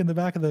 5-gallon tank in the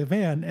back of the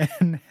van,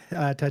 and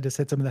Ted just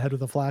hits him in the head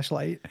with a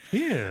flashlight.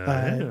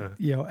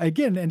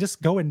 Again, and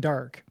just going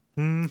dark.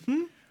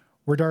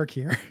 We're dark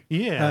here.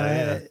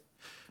 It's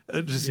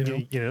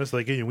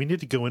like, we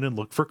need to go in and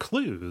look for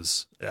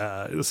clues.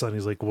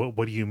 Sonny's like,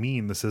 what do you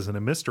mean this isn't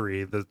a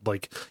mystery?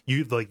 That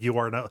you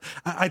are not.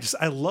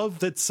 I love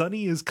that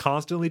Sonny is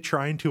constantly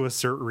trying to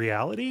assert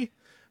reality.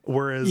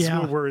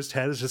 Whereas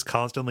Ted is just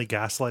constantly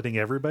gaslighting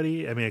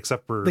everybody. I mean,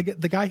 except for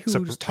the guy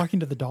who's talking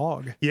to the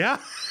dog. Yeah,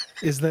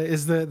 is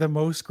the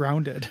most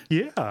grounded.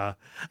 Yeah,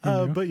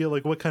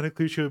 but what kind of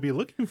clues should we be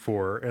looking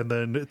for? And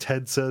then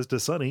Ted says to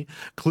Sonny,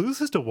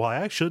 clues as to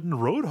why I shouldn't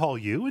road haul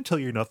you until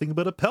you're nothing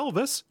but a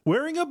pelvis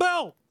wearing a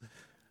belt.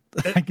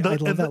 I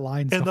love that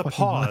line. And so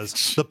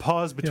the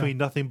pause between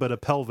nothing but a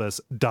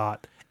pelvis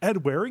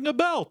and wearing a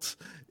belt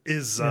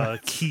is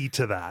key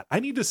to that. I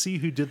need to see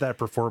who did that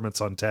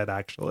performance on Ted,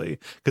 actually,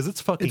 because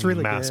it's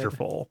really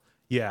masterful.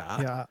 Good.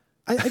 Yeah.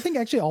 I think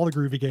actually all the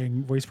Groovy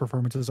Gang voice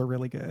performances are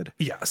really good.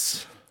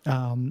 Yes.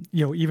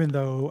 Even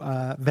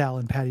though Val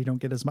and Patty don't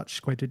get as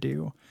much quite to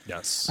do.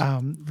 Yes.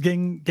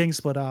 Gang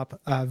split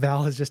up.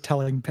 Val is just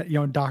telling,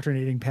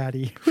 indoctrinating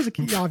Patty, who's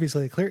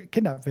obviously a clear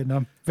kidnap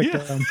victim.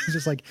 Yeah. He's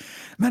just like,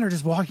 men are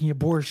just walking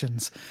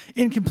abortions,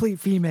 incomplete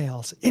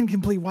females,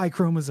 incomplete Y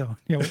chromosome,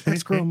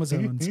 X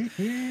chromosomes,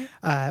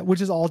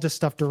 which is all just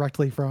stuff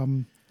directly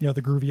from, the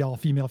groovy all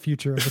female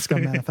future of the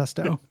Scum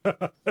Manifesto.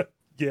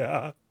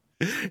 Yeah.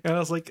 And I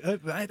was like,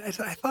 I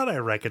thought I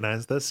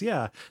recognized this.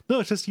 Yeah.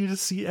 No, it's just you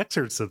just see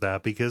excerpts of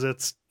that because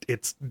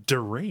it's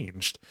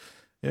deranged.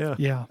 Yeah.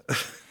 Yeah.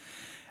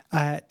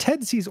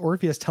 Ted sees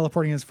Orpheus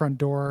teleporting his front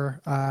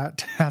door,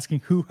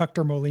 asking who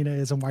Hector Molina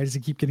is and why does he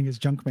keep getting his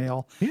junk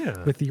mail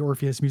with the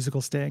Orpheus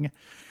musical sting.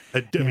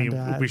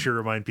 We should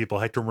remind people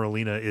Hector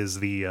Molina is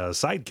the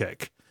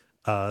sidekick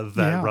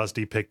that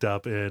Rusty picked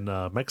up in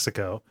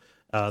Mexico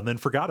and then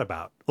forgot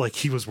about. Like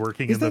he was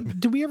working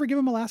Did we ever give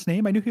him a last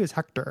name? I knew he was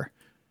Hector.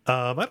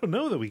 I don't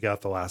know that we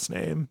got the last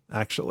name,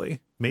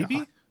 actually. Maybe?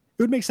 It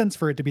would make sense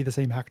for it to be the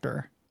same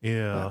Hector.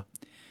 Yeah.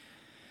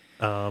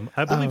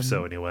 I believe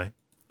so, anyway.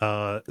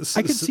 I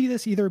could see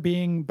this either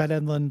being Ben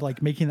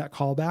Edlund, making that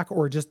callback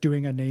or just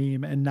doing a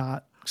name and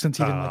not, since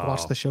he didn't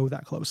watch the show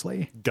that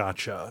closely.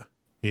 Gotcha.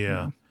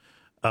 Yeah.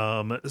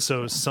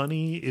 So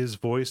Sonny is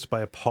voiced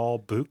by Paul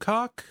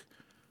Bucock,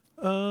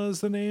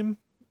 is the name.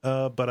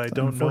 but I don't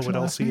know what unfortunate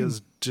else last he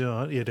has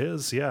done. It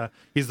is, yeah.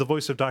 He's the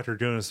voice of Dr.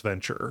 Jonas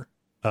Venture.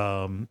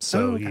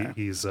 So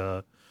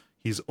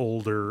he's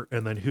older.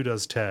 And then who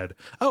does Ted?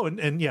 Oh,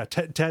 and yeah,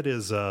 Ted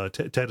is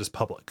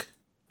Public.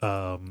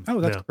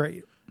 That's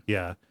great.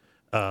 Yeah.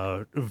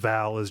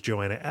 Val is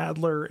Joanna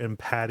Adler, and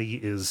Patty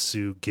is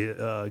Sue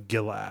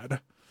Gilad,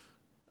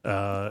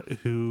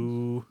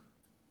 who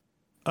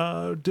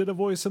did a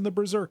voice in the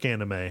Berserk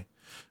anime.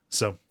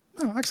 So,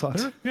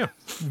 Excellent. yeah.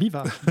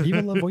 Viva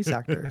la voice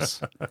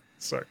actors.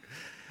 Sorry.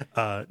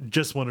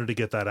 Just wanted to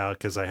get that out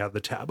because I had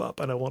the tab up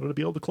and I wanted to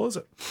be able to close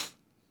it.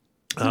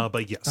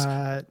 But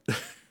yes.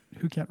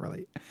 Who can't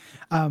relate?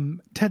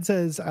 Ted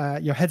says,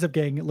 heads up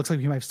gang, it looks like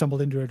we might have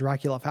stumbled into a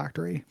Dracula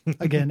factory.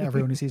 Again,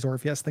 everyone who sees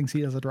Orpheus thinks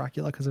he is a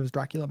Dracula because of his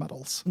Dracula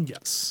medals.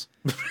 Yes.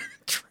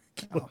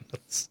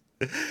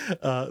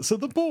 So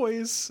the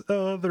boys,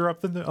 they're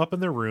up in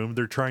their room.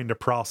 They're trying to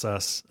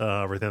process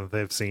everything that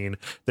they've seen.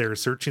 They're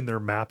searching their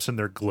maps and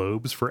their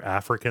globes for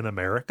African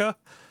America.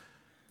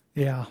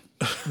 Yeah,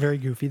 very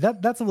goofy.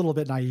 That's a little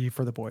bit naive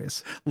for the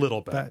boys.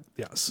 Little bit, but,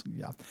 yes.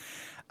 Yeah.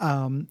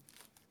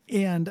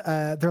 And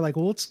they're like,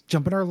 well, let's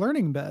jump in our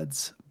learning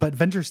beds. But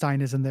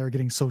Venturstein is in there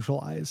getting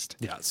socialized.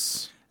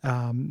 Yes.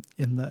 In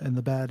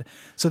the bed.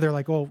 So they're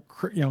like, well,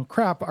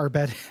 crap, our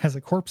bed has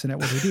a corpse in it.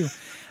 What do we do?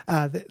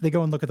 They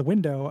go and look at the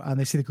window and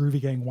they see the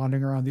Groovy Gang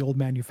wandering around the old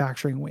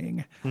manufacturing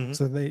wing. Mm-hmm.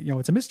 So they,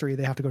 it's a mystery.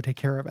 They have to go take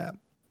care of it.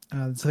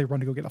 So they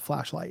run to go get a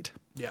flashlight.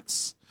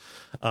 Yes.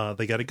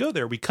 They got to go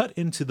there. We cut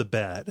into the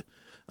bed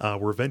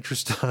where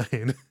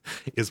Venturstein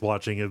is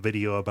watching a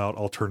video about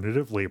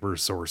alternative labor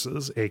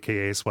sources,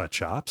 aka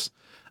sweatshops.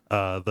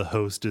 The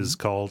host is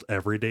called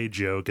Everyday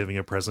Joe, giving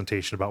a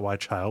presentation about why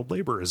child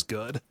labor is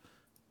good.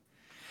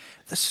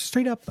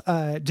 Straight up,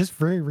 just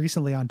very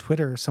recently on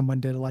Twitter, someone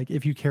did like,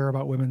 if you care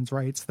about women's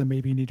rights, then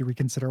maybe you need to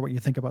reconsider what you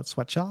think about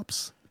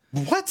sweatshops.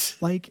 What?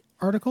 Like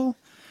article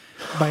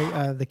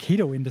by the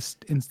Cato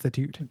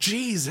Institute.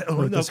 Jeez.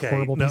 Oh, this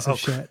horrible piece of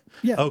shit.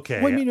 Yeah.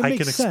 Okay. Well, I mean, it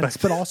makes sense,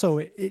 expect... but also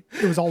it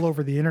was all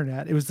over the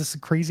internet. It was this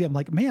crazy. I'm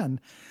like, man,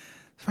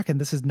 fucking,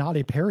 this is not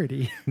a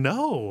parody.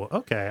 No.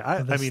 Okay.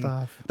 I mean,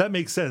 stuff. That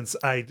makes sense.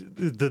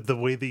 The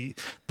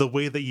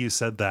way that you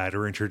said that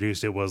or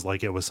introduced it was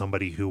like it was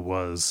somebody who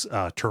was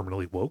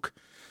terminally woke.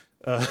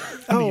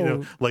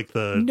 Like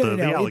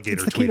the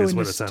alligator tweet is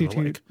what it sounded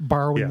like.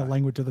 Borrowing the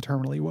language of the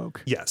terminally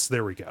woke. Yes.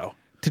 There we go.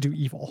 To do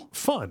evil.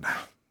 Fun.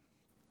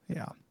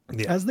 Yeah.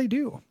 As they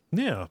do.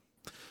 Yeah.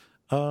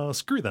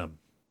 Screw them.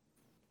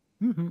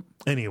 Mm-hmm.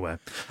 Anyway,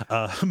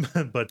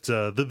 but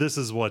this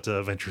is what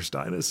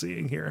Venturstein is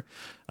seeing here.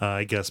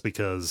 I guess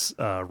because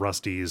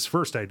Rusty's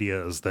first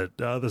idea is that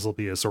this will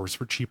be a source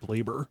for cheap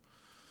labor.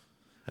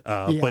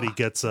 But he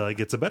gets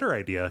a better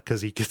idea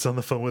because he gets on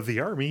the phone with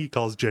the army. He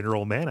calls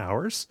General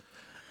Man-Hours.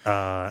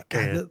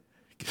 And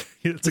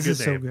it's a good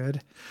name. So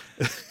good.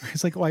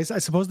 It's like, well, I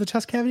suppose the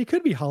chest cavity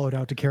could be hollowed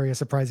out to carry a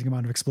surprising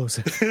amount of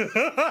explosive.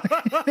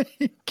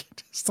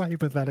 Just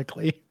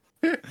hypothetically.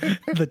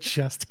 The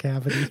chest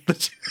cavity.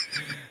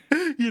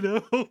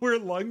 Where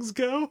lungs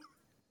go?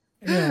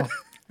 Yeah.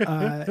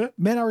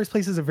 Man-Hours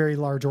places a very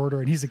large order,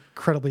 and he's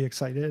incredibly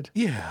excited.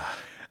 Yeah.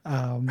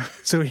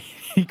 So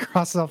he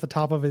crosses off the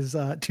top of his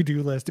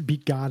to-do list,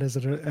 beat God as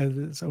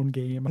his own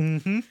game.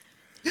 Mm-hmm.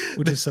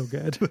 Which is so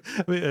good.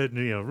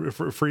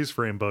 Freeze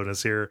frame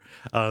bonus here.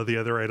 The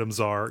other items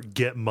are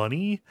get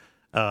money,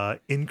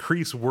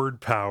 increase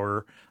word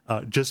power,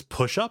 just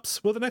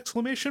push-ups with an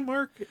exclamation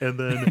mark, and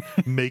then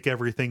make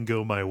everything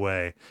go my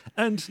way.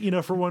 And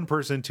for one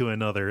person to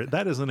another,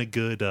 that is not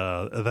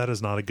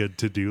a good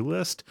to-do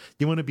list.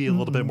 You want to be a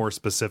little bit more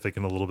specific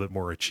and a little bit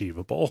more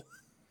achievable.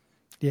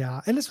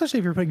 Yeah, and especially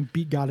if you're putting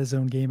beat God his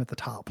own game at the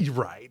top.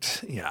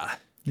 Right. Yeah.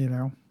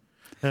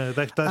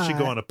 That should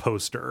go on a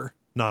poster,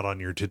 not on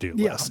your to-do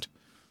list.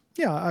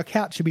 Yeah, a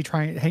cat should be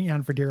hanging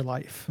on for dear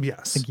life.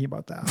 Yes. Thinking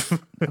about that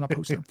on a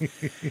poster.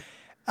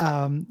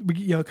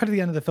 Cut to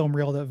the end of the film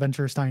reel that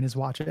Venturstein is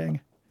watching.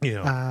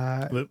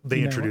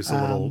 They introduce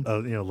a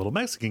little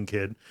Mexican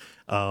kid,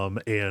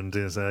 and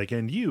is like,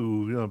 and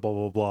you, blah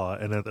blah blah,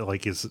 and then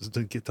like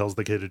tells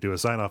the kid to do a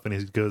sign off, and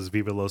he goes,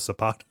 "Viva los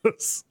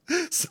zapatos."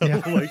 So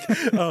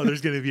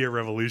there's going to be a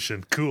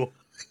revolution. Cool.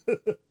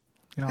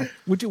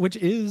 Which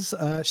is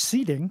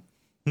seeding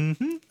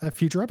a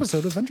future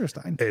episode of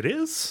Venturstein. It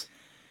is.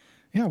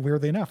 Yeah,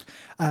 weirdly enough.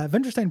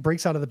 Venturstein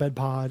breaks out of the bed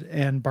pod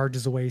and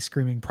barges away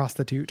screaming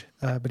prostitute,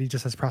 but he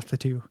just says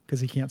prostitute because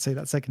he can't say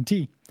that second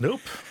T.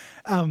 Nope.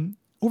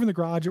 Over in the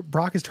garage,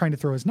 Brock is trying to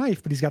throw his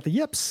knife, but he's got the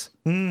yips.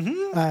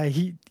 Mm-hmm.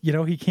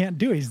 He can't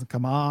do it. He's like,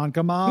 come on.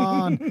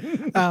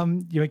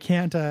 He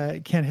can't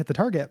hit the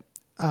target.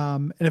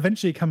 And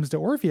eventually he comes to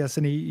Orpheus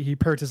and he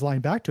parrots his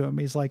line back to him.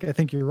 He's like, I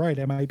think you're right.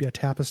 I might be a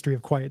tapestry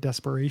of quiet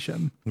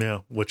desperation.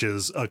 Yeah, which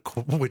is a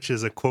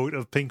quote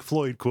of Pink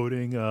Floyd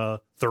quoting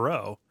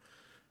Thoreau.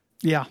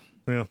 Yeah.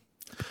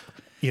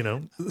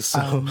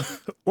 So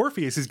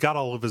Orpheus, he's got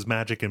all of his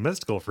magic and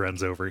mystical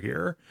friends over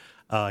here.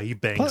 He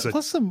bangs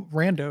plus some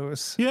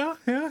randos. Yeah.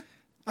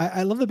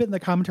 I love the bit in the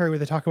commentary where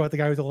they talk about the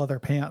guy with the leather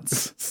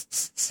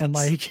pants and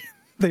like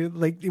They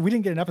like we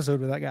didn't get an episode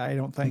with that guy, I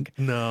don't think.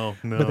 No.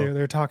 But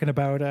they're talking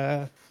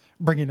about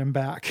bringing him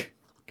back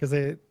because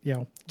they,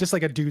 just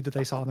like a dude that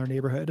they saw in their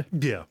neighborhood,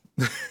 Yeah.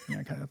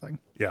 kind of thing.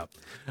 Yeah.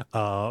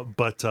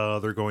 But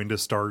they're going to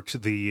start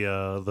the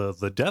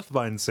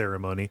Deathvine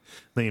ceremony.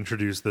 They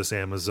introduce this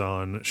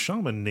Amazon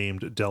shaman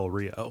named Del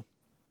Rio.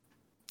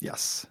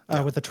 Yes,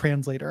 with the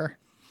translator,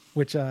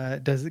 which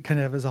does kind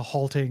of as a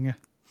halting,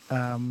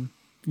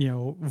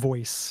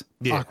 voice,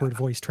 awkward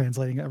voice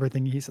translating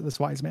everything this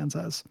wise man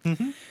says.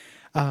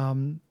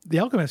 The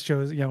alchemist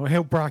shows, hey,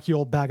 Brock, you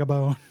old bag of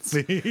bones.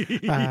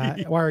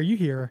 Why are you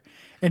here?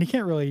 And he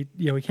can't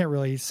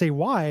really say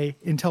why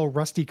until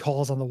Rusty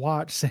calls on the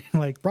watch saying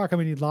like, Brock, I'm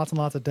gonna need lots and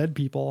lots of dead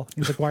people.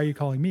 He's like, why are you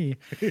calling me?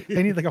 I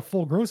need like a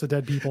full gross of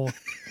dead people.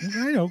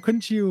 I know,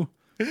 couldn't you?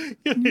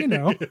 And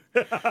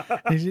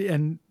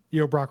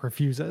Brock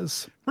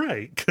refuses.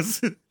 Right,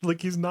 because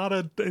like he's not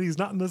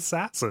an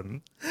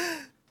assassin.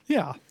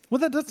 Yeah.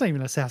 Well, that's not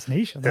even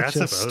assassination. That's I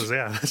just suppose,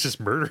 that's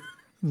just murder.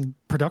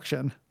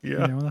 production.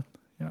 Yeah.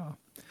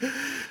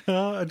 But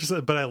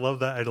I love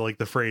that. I like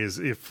the phrase,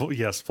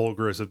 full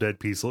gross of dead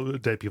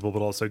people,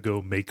 but also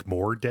go make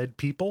more dead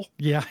people.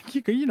 Yeah.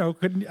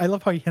 I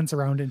love how he hints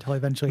around until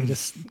eventually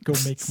just go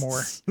make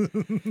more. So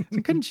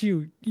couldn't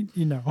you?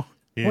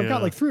 Well, I've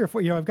got like 3 or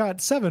 4, I've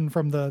got 7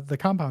 from the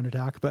compound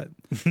attack, but,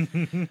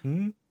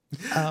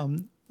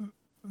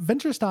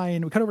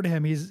 Venturstein, we cut over to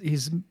him.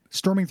 He's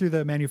storming through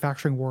the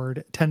manufacturing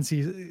ward. Ted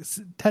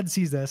sees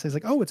this. He's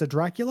like, oh, it's a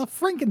Dracula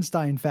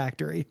Frankenstein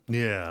factory.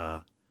 Yeah.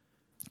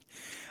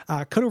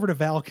 Cut over to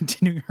Val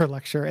continuing her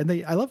lecture. And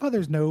I love how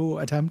there's no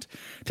attempt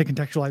to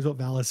contextualize what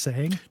Val is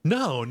saying.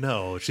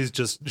 No. She's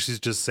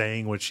just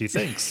saying what she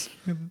thinks.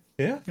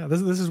 Yeah.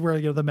 This is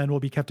where the men will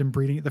be kept in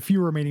breeding. The few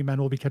remaining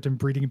men will be kept in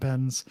breeding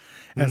pens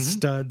as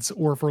studs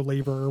or for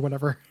labor or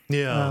whatever.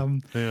 Yeah.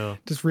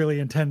 Just really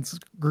intense,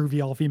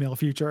 groovy, all-female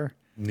future.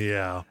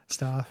 Yeah.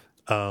 Stuff.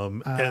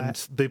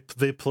 And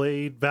they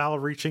played Val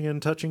reaching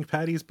and touching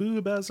Patty's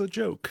boob as a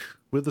joke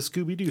with the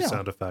Scooby-Doo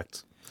sound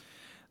effect.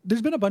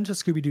 There's been a bunch of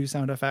Scooby-Doo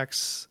sound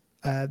effects.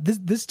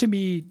 This to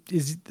me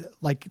is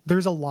like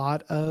there's a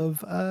lot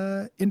of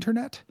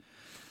internet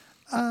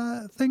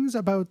things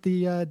about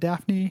the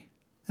Daphne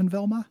and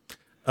Velma.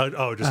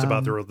 About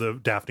the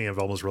Daphne and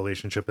Velma's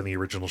relationship in the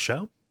original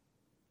show,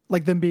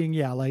 like them being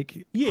yeah.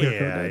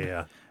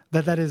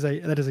 That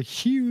is a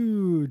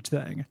huge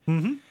thing.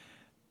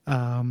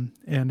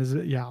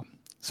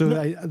 So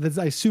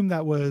I assume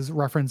that was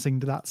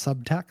referencing to that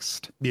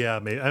subtext. Yeah,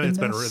 maybe. It's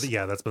been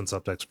that's been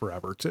subtext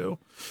forever too.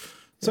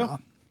 So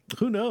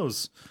who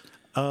knows?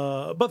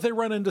 But they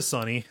run into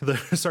Sonny.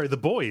 The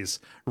boys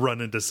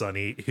run into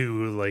Sonny,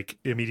 who like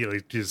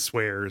immediately just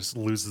swears,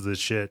 loses his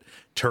shit,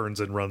 turns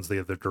and runs the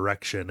other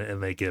direction,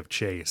 and they give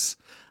chase.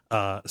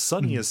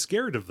 Sonny is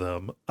scared of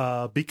them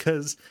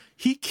because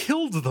he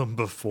killed them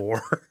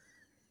before.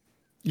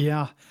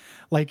 Yeah.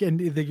 Like, and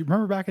they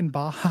remember back in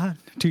Baja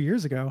 2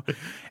 years ago,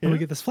 and we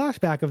get this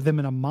flashback of them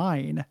in a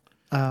mine.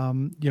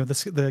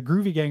 The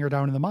Groovy Gang are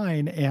down in the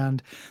mine,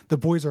 and the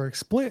boys are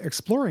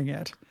exploring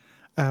it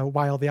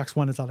while the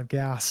X1 is out of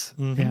gas,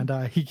 and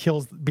he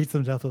beats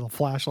them to death with a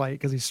flashlight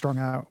because he's strung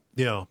out.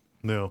 Yeah,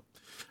 no.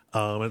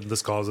 And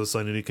this causes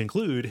Sonny to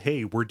conclude,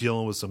 hey, we're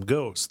dealing with some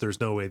ghosts. There's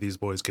no way these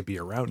boys could be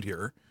around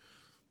here.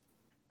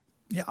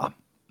 Yeah.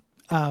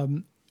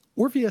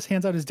 Orpheus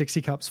hands out his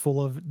Dixie cups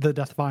full of the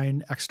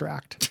Deathvine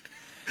extract.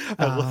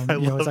 I love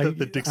that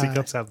the Dixie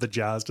cups have the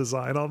jazz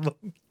design on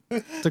them.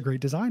 It's a great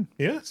design.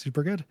 Yeah.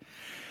 Super good.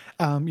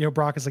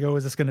 Brock is like, oh,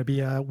 is this going to be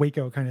a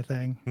Waco kind of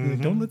thing?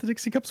 Like, don't let the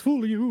Dixie cups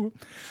fool you.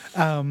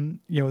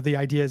 The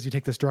idea is you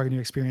take this drug and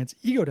you experience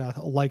ego death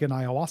like an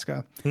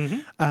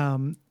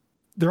ayahuasca.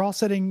 They're all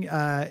sitting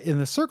in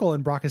the circle,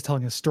 and Brock is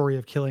telling a story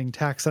of killing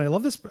Tex. And I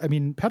love this. I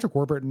mean, Patrick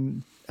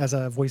Warburton as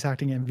a voice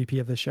acting MVP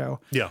of this show.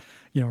 Yeah.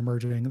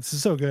 Emerging. This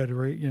is so good.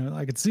 Right?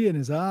 I could see in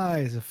his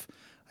eyes if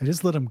I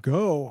just let him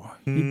go,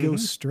 he'd go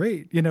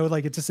straight.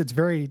 It's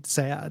very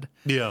sad.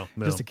 Yeah.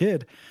 No. Just a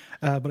kid.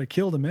 But I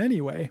killed him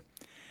anyway.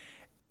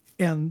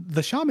 And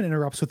the shaman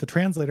interrupts with the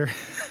translator.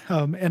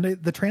 And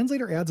the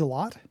translator adds a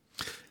lot.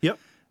 Yep.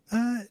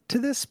 To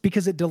this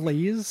because it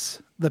delays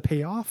the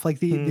payoff. Like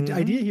the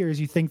idea here is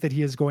you think that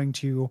he is going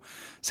to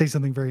say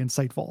something very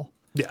insightful.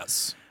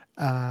 Yes.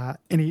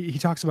 And he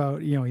talks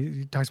about,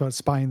 he talks about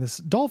spying this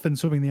dolphin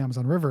swimming the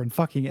Amazon River and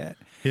fucking it.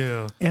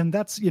 Yeah. And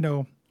that's you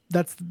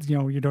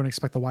don't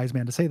expect the wise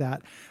man to say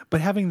that,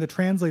 but having the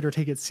translator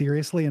take it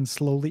seriously and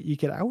slowly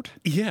eke it out.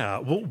 Yeah.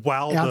 Well,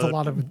 while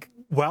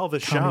the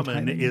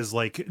shaman is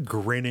like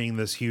grinning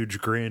this huge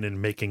grin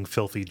and making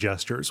filthy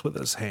gestures with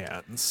his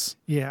hands.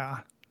 Yeah.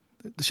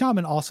 The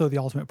shaman also the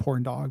ultimate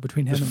porn dog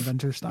between him and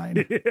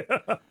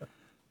Venturstein.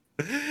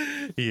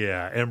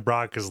 Yeah. And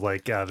Brock is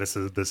like, this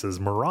is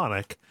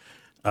moronic.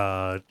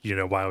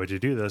 why would you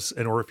do this?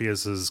 And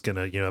Orpheus is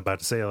gonna, about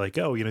to say like,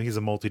 oh, he's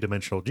a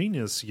multidimensional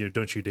genius.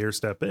 Don't you dare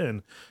step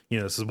in.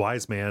 This is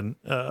wise man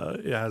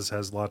has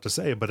a lot to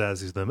say, but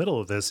as he's in the middle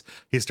of this,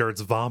 he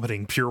starts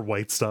vomiting pure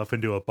white stuff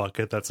into a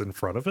bucket that's in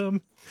front of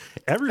him.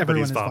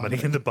 Everybody's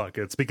vomiting into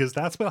buckets because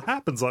that's what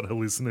happens on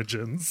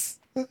hallucinogens.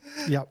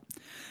 Yep.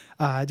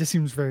 It just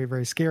seems very,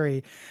 very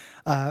scary.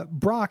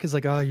 Brock is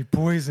like, oh, you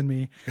poisoned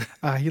me.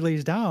 He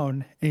lays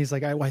down and he's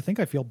like, I think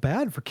I feel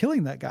bad for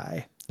killing that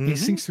guy. He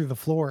sinks through the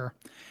floor.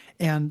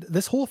 And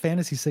this whole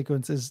fantasy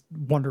sequence is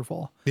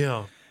wonderful.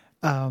 Yeah.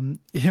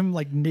 Him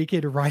like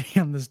naked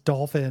riding on this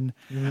dolphin.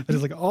 And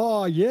he's like,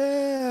 oh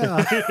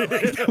yeah.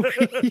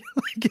 He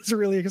gets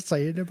really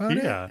excited about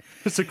it. Yeah.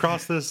 It's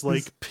across this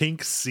like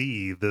pink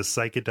sea, this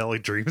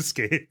psychedelic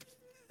dreamscape.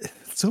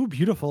 So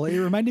beautiful. It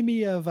reminded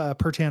me of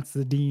Perchance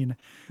the Dean,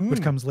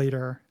 which comes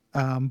later.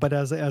 But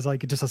as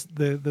like just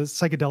the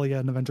psychedelia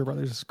in the Venture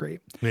Brothers is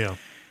great. Yeah.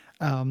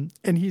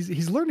 And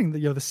he's learning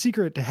that the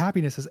secret to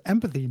happiness is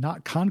empathy,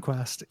 not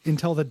conquest,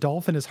 until the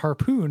dolphin is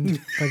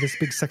harpooned by this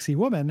big sexy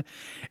woman,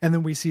 and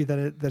then we see that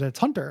it's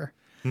Hunter.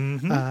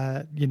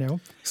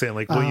 saying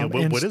like,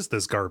 well, what is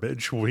this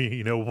garbage?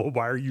 Why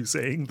are you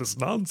saying this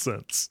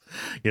nonsense?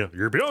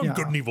 You're beyond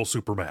good and evil,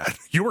 Superman.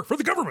 You work for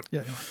the government.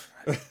 Yeah.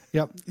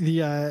 Yep.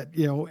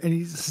 And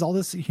he says all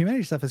this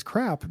humanity stuff is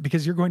crap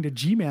because you're going to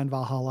G-Man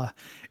Valhalla.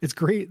 It's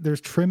great.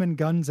 There's trim and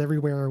guns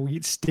everywhere. We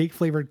eat steak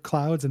flavored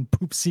clouds and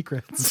poop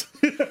secrets.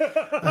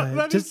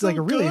 Just like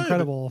a really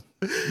incredible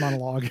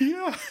monologue.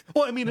 Yeah.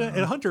 Well, I mean,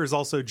 and Hunter is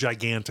also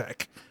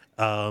gigantic.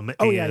 And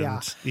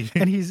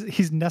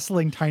he's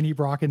nestling tiny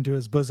Brock into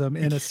his bosom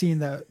in a scene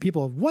that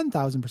people have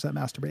 1000%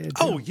 masturbated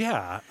to. Oh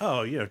yeah.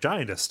 Oh,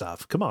 giantess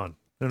stuff. Come on.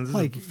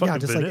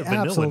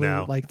 Absolutely.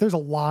 Now. Like, there's a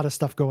lot of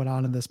stuff going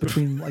on in this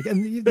between like,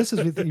 and this is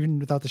even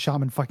without the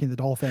shaman fucking the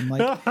dolphin.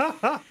 Like,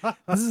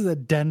 this is a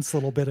dense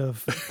little bit of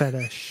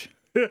fetish.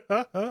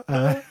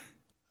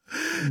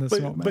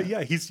 But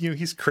yeah,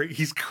 he's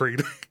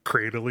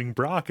cradling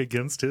Brock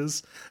against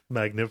his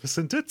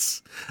magnificent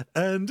tits,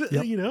 and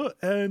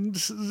and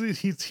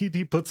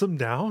he puts him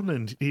down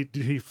and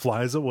he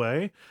flies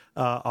away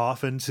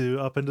up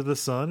into the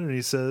sun, and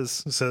he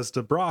says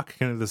to Brock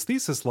kind of this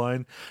thesis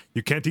line: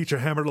 "You can't teach a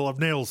hammer to love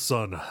nails,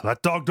 son.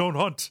 That dog don't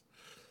hunt."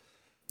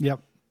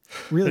 Yep.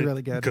 Really,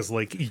 really good. Because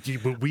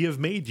we have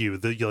made you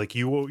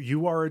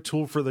you are a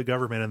tool for the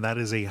government, and that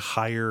is a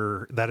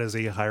higher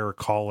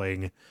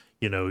calling.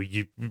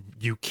 You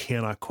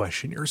cannot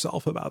question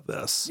yourself about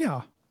this.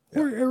 Yeah.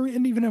 Or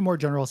in even a more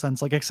general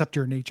sense, like accept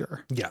your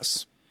nature.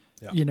 Yes.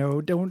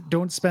 Yeah.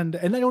 Don't spend,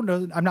 and I don't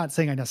know, I'm not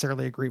saying I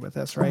necessarily agree with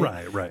this,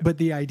 right? Right. But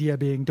the idea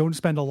being don't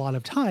spend a lot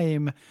of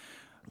time,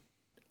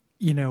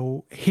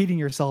 hating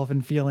yourself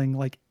and feeling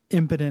like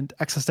impotent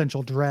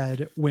existential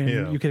dread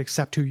when you can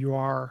accept who you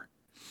are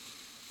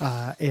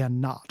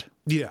and not.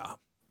 Yeah.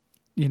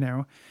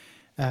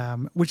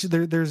 Which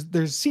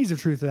there's seeds of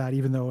truth to that,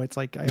 even though it's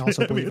like I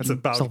also believe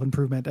in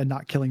self-improvement and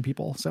not killing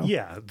people. So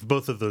yeah,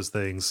 both of those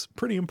things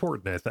pretty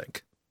important, I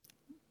think.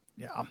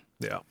 Yeah.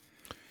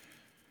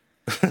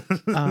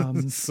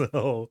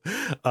 So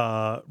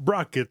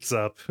Brock gets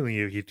up,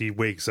 he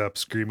wakes up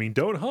screaming,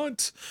 "Don't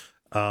hunt!"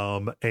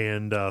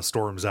 And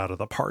storms out of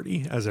the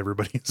party as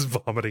everybody is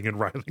vomiting and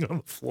writhing on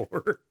the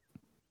floor.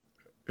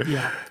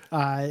 Yeah,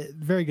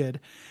 very good.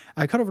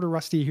 I cut over to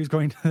Rusty, who's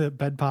going to the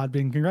bed pod,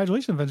 being,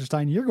 "Congratulations,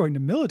 Venturstein, you're going to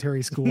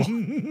military school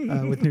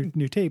with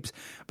new tapes,"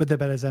 but the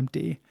bed is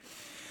empty.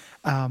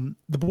 The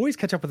boys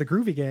catch up with the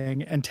Groovy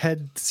Gang, and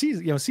Ted sees,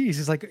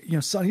 he's like,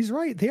 Sonny's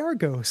right, they are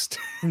ghosts.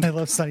 And I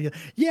love Sonny.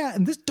 Yeah,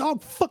 and this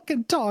dog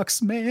fucking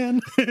talks,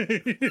 man.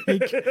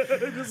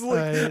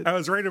 I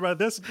was right about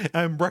this.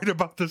 I'm right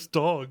about this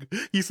dog.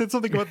 You said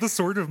something about the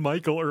Sword of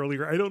Michael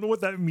earlier. I don't know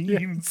what that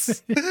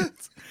means.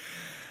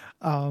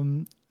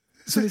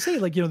 So they say,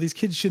 these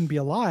kids shouldn't be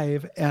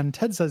alive, and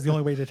Ted says the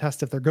only way to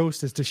test if they're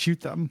ghosts is to shoot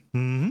them.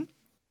 Mm-hmm.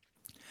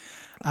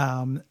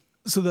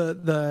 So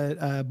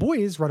the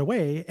boys run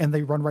away, and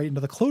they run right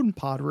into the clone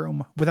pod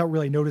room without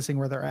really noticing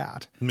where they're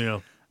at.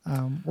 Yeah.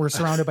 We're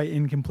surrounded by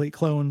incomplete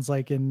clones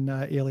like in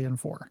Alien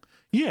 4.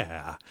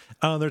 Yeah.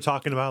 They're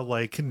talking about,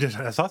 I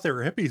thought they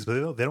were hippies,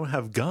 but they don't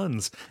have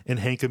guns. And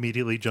Hank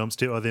immediately jumps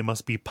to, they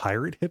must be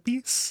pirate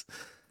hippies?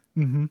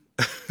 Mm-hmm.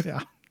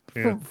 Yeah.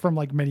 From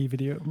many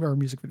video or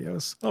music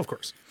videos. Oh, of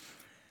course.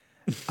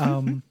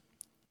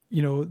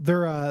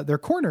 They're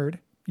cornered,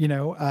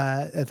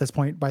 at this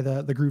point by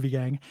the Groovy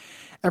Gang.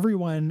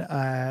 Everyone,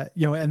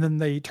 and then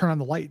they turn on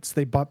the lights.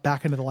 They butt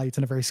back into the lights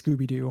in a very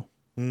Scooby-Doo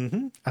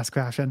esque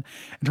fashion,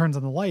 and turns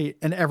on the light,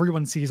 and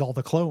everyone sees all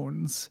the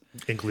clones,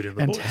 including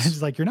the boys. And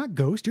Ted's like, "You're not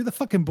ghosts, you're the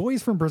fucking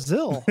boys from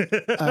Brazil,"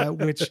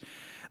 which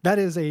that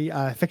is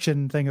a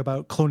fiction thing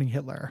about cloning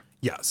Hitler.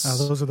 Yes.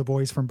 Those are the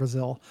boys from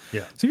Brazil.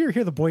 Yeah. So if you ever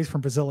hear the boys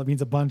from Brazil, it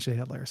means a bunch of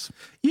Hitlers.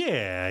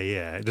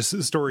 Yeah. Just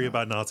a story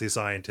about Nazi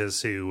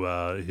scientists who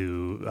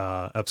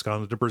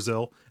absconded to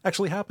Brazil.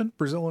 Actually happened.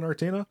 Brazil and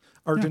Argentina.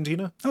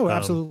 Yeah. Oh,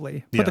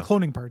 absolutely. But the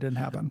cloning part didn't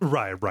happen.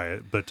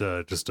 Right. But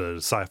just a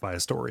sci-fi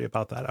story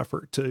about that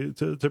effort to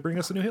bring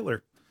us a new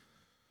Hitler.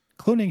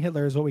 cloning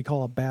Hitler is what we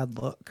call a bad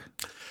look.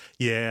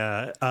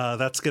 Yeah,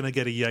 that's gonna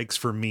get a yikes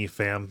from me,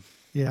 fam.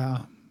 Yeah,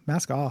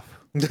 mask off.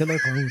 Hitler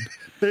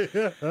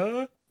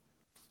cloned.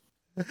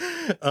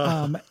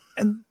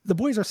 And the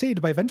boys are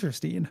saved by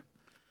Venturstein.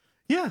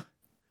 Yeah,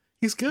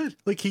 he's good.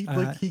 Like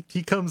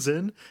he comes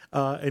in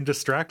and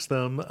distracts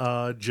them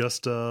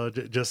just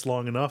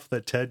long enough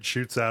that Ted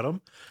shoots at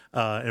him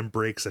and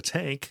breaks a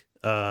tank.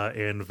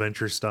 And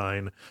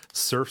Venturstein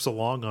surfs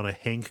along on a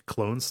Hank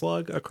clone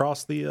slug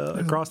across the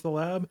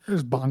lab.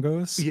 There's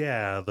bongos.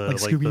 Yeah, like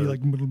Scooby,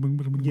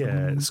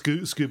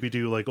 Scooby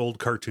Doo, like old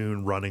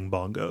cartoon running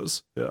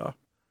bongos.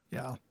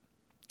 Yeah.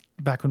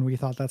 Back when we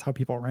thought that's how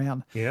people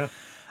ran. Yeah.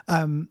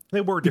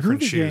 They wore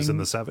different shoes in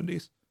the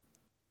 70s.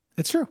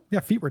 It's true. Yeah,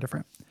 feet were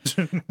different.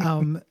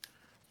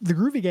 The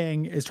Groovy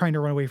Gang is trying to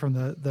run away from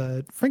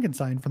the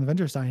Frankenstein, from the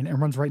Venturstein, and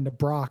runs right into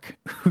Brock,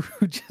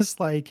 who just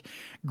like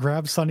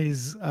grabs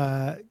Sonny's,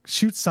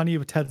 shoots Sonny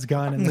with Ted's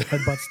gun and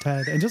headbutts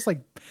Ted, and just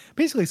like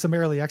basically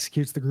summarily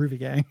executes the Groovy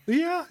Gang.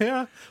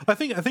 Yeah. I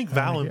think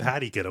Val and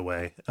Patty get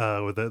away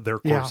with their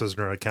corpses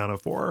are accounted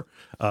for.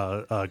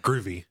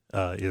 Groovy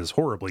is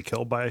horribly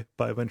killed by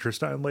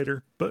Venturstein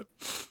later, but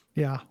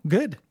yeah,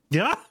 good.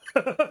 Yeah,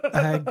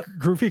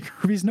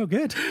 Groovy's no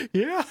good.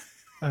 Yeah,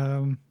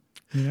 you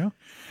know.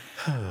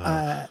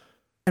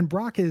 And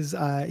Brock is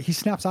he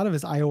snaps out of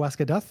his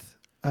ayahuasca death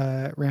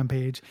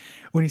rampage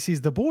when he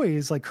sees the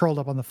boys like curled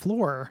up on the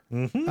floor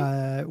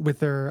with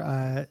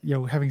their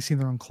having seen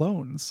their own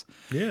clones.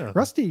 Yeah,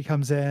 Rusty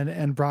comes in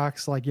and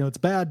Brock's like, it's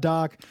bad,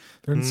 Doc.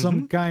 They're in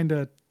some kind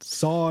of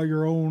saw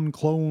your own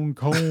clone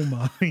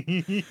coma.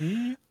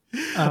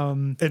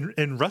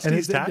 And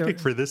Rusty's tactic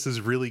for this is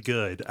really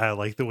good. I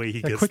like the way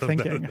he gets them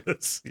out of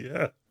this.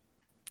 Yeah.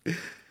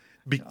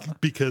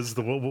 Because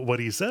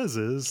what he says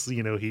is,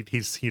 he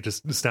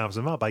just snaps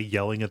them out by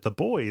yelling at the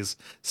boys,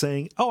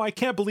 saying, "Oh, I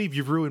can't believe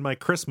you've ruined my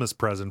Christmas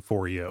present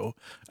for you.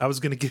 I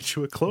was going to get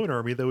you a clone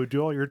army that would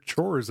do all your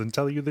chores and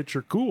tell you that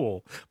you're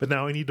cool, but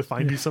now I need to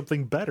find you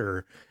something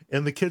better."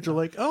 And the kids are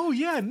like, "Oh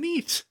yeah,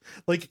 neat!"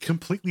 Like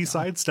completely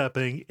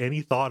sidestepping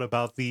any thought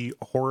about the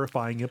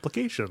horrifying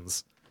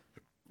implications.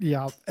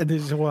 Yeah, and they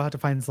just will have to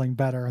find something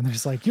better, and they're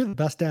just like, "You're the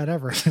best dad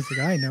ever." It's like,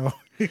 I know.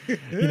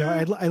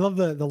 I love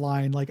the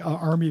line, like,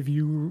 "Army of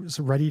you's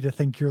ready to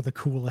think you're the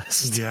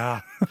coolest." Yeah.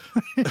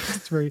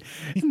 It's very,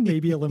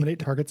 maybe eliminate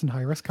targets in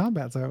high risk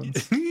combat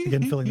zones.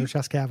 Again, filling their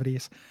chest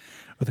cavities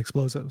with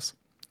explosives.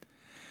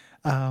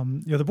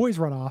 The boys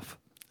run off,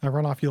 you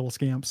little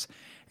scamps.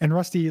 And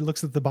Rusty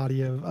looks at the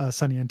body of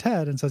Sonny and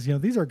Ted and says,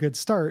 these are a good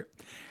start.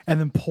 And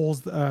then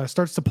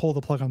starts to pull the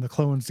plug on the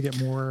clones to get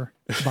more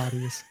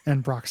bodies.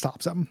 And Brock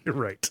stops him.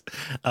 Right.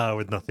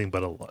 With nothing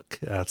but a look.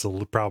 That's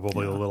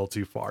probably a little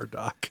too far,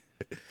 Doc.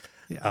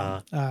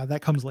 Yeah.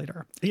 That comes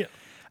later. Yeah.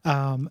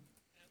 I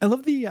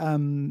love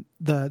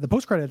the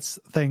post-credits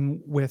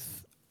thing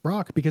with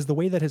Brock, because the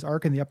way that his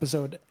arc in the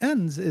episode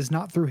ends is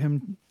not through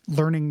him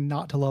learning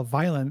not to love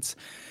violence,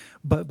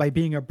 but by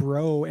being a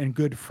bro and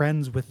good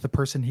friends with the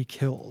person he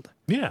killed.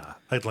 Yeah.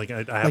 I have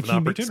an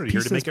opportunity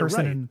here to make it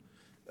right. In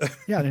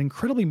an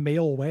incredibly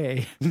male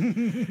way,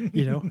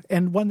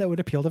 and one that would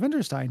appeal to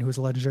Venturstein, who is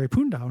a legendary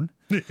Poondown,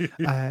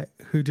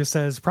 who just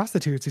says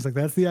prostitutes. He's like,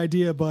 "That's the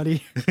idea,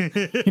 buddy."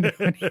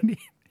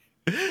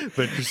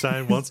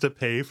 Venturstein wants to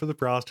pay for the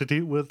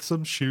prostitute with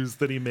some shoes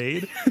that he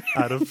made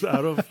out of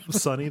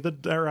Sonny out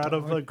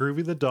of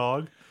Groovy the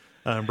dog.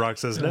 Brock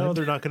says, "No,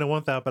 they're not going to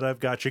want that, but I've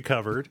got you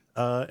covered."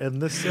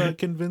 And this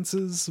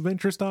convinces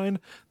Venturstein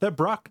that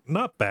Brock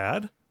not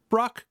bad,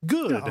 Brock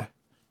good.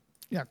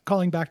 Yeah,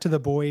 calling back to the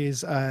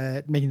boys,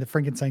 making the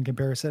Frankenstein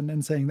comparison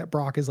and saying that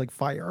Brock is like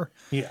fire.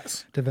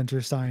 Yes, to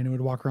Venturstein, and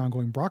would walk around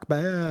going, "Brock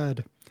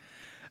bad."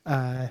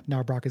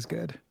 Now Brock is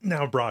good.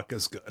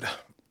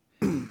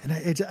 And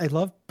I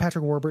love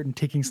Patrick Warburton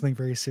taking something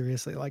very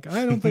seriously. Like,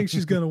 I don't think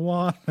she's going to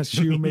want a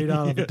shoe made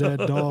out of a dead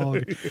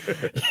dog.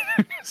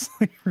 It's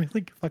like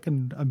really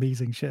fucking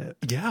amazing shit.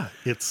 Yeah,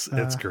 it's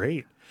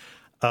great.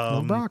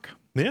 Love Brock.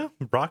 Yeah,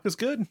 Brock is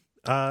good.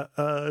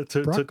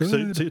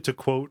 To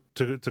quote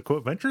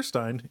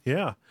Venturstein.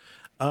 Yeah.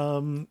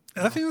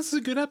 I think this is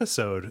a good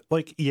episode.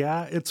 Like,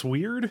 yeah, it's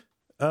weird.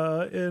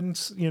 And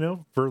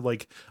for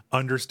like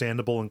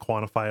understandable and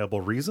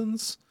quantifiable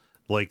reasons.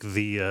 Like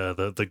the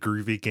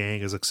Groovy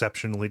Gang is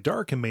exceptionally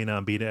dark and may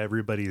not be to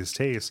everybody's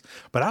taste,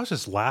 but I was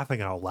just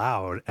laughing out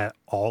loud at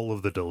all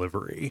of the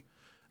delivery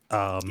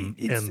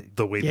and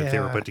the way that they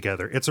were put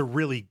together. It's a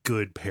really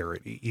good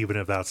parody, even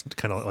if that's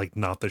kind of like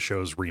not the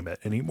show's remit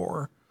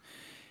anymore.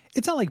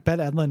 It's not like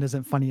Bette Edlund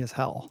isn't funny as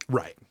hell.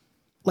 Right.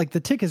 Like,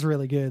 the Tick is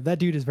really good. That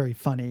dude is very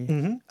funny.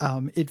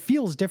 Mm-hmm. It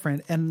feels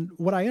different. And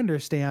what I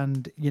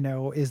understand,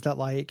 is that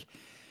like,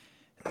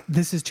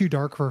 this is too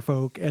dark for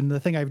folk. And the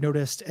thing I've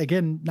noticed,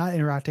 again, not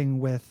interacting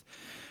with,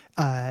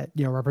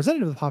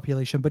 representative of the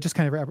population, but just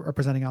kind of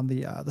representing on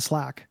the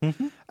Slack,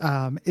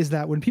 is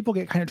that when people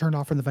get kind of turned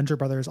off from the Venture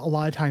Brothers, a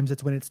lot of times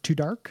it's when it's too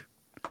dark.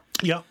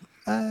 Yeah.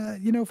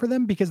 For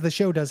them, because the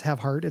show does have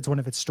heart. It's one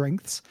of its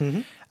strengths.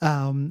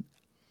 Mm-hmm.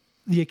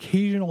 the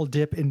occasional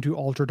dip into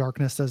ultra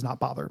darkness does not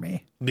bother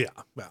me Yeah.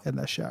 in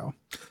this show.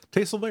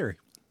 Tastes will vary.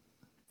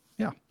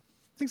 Yeah,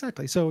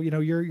 exactly. So,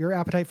 your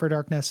appetite for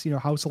darkness,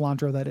 how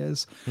cilantro that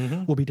is,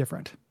 will be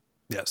different.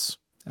 Yes.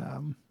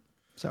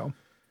 So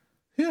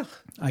Yeah.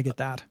 I get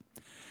that.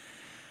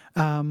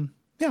 Yeah.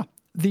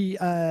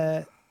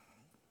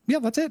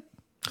 That's it.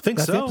 I think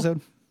That's so. the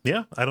episode.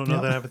 Yeah. I don't know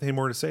Yeah. that I have anything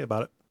more to say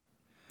about it.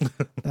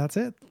 That's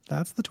it.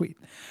 That's the tweet.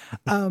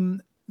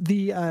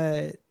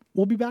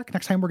 We'll be back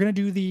next time. We're going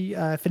to do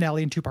the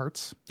finale in 2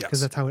 parts because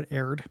Yes. that's how it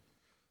aired.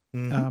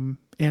 And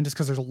just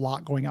because there's a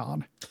lot going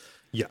on.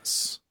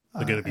 Yes.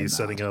 We're going to be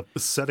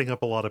setting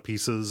up a lot of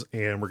pieces,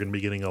 and we're going to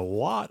be getting a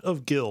lot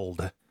of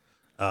guild.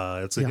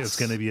 It's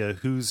going to be a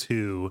who's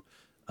who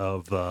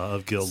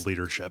of guild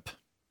leadership.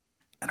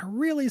 And a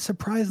really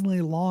surprisingly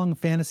long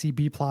fantasy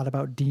B plot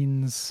about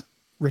Dean's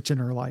rich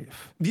inner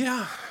life.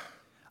 Yeah.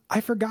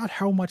 I forgot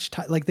how much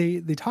time, like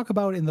they talk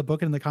about in the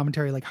book and in the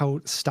commentary, like how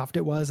stuffed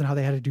it was and how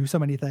they had to do so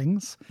many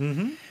things.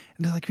 And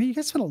they're like, you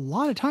guys spent a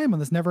lot of time on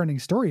this never ending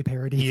story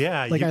parody.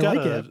 Yeah. Like I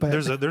like it, but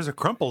there's a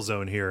crumple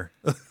zone here.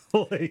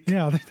 Like,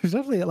 yeah, there's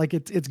definitely like,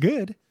 it's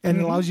good. And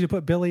it allows you to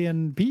put Billy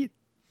and Pete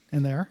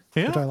in there,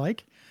 which I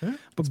like,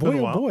 but boy,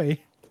 oh boy.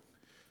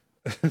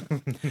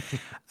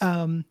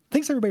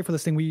 Thanks everybody for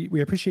listening.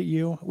 We appreciate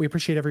you. We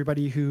appreciate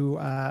everybody who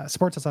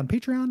supports us on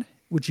Patreon,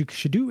 which you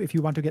should do if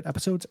you want to get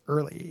episodes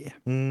early.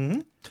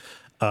 You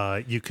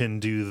can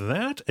do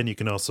that, and you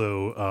can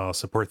also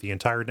support the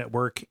entire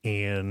network,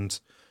 and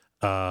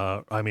get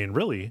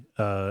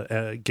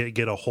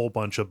a whole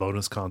bunch of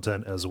bonus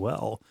content as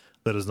well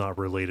that is not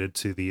related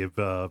to the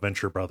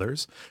Venture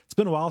Brothers. It's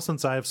been a while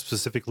since we've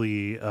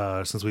specifically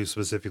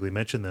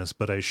mentioned this,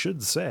 but I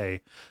should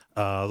say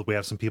we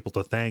have some people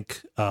to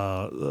thank,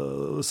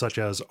 such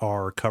as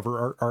our cover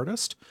art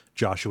artist,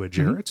 Joshua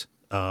Jarrett,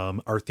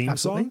 our theme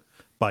song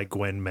by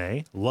Gwen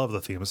May. Love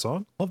the theme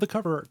song. Love the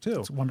cover art too.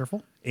 It's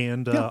wonderful.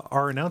 And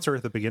our announcer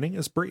at the beginning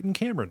is Brayton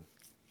Cameron.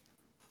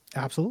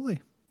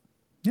 Absolutely.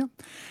 Yeah.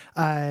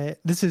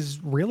 This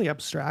is really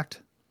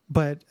abstract,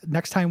 but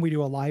next time we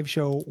do a live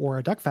show or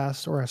a Duck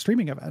Fest or a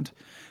streaming event,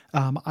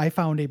 I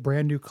found a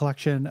brand new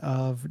collection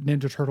of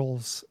Ninja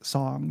Turtles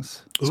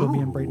songs. So me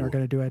and Brayton are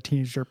going to do a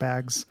Teenage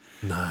Dirtbags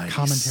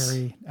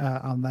commentary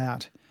on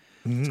that.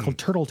 It's called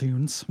Turtle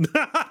Tunes.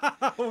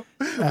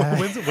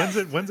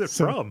 When's it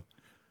from?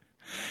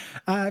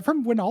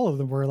 From when all of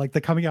them were like the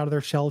Coming Out of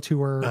Their Shell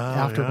tour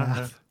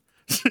aftermath.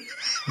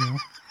 Yeah.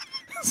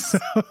 So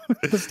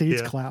the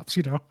stage claps,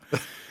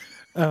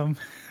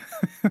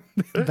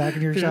 back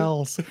in your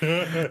shells.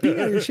 Being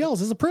out of your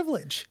shells is a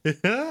privilege.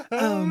 More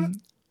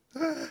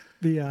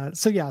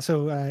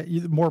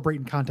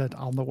Brayton content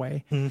on the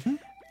way. And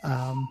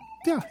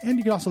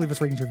you can also leave us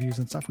ratings, reviews,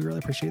 and stuff. We really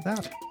appreciate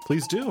that.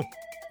 Please do.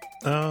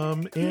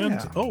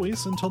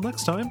 Always, until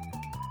next time,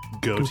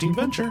 go Team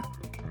Venture.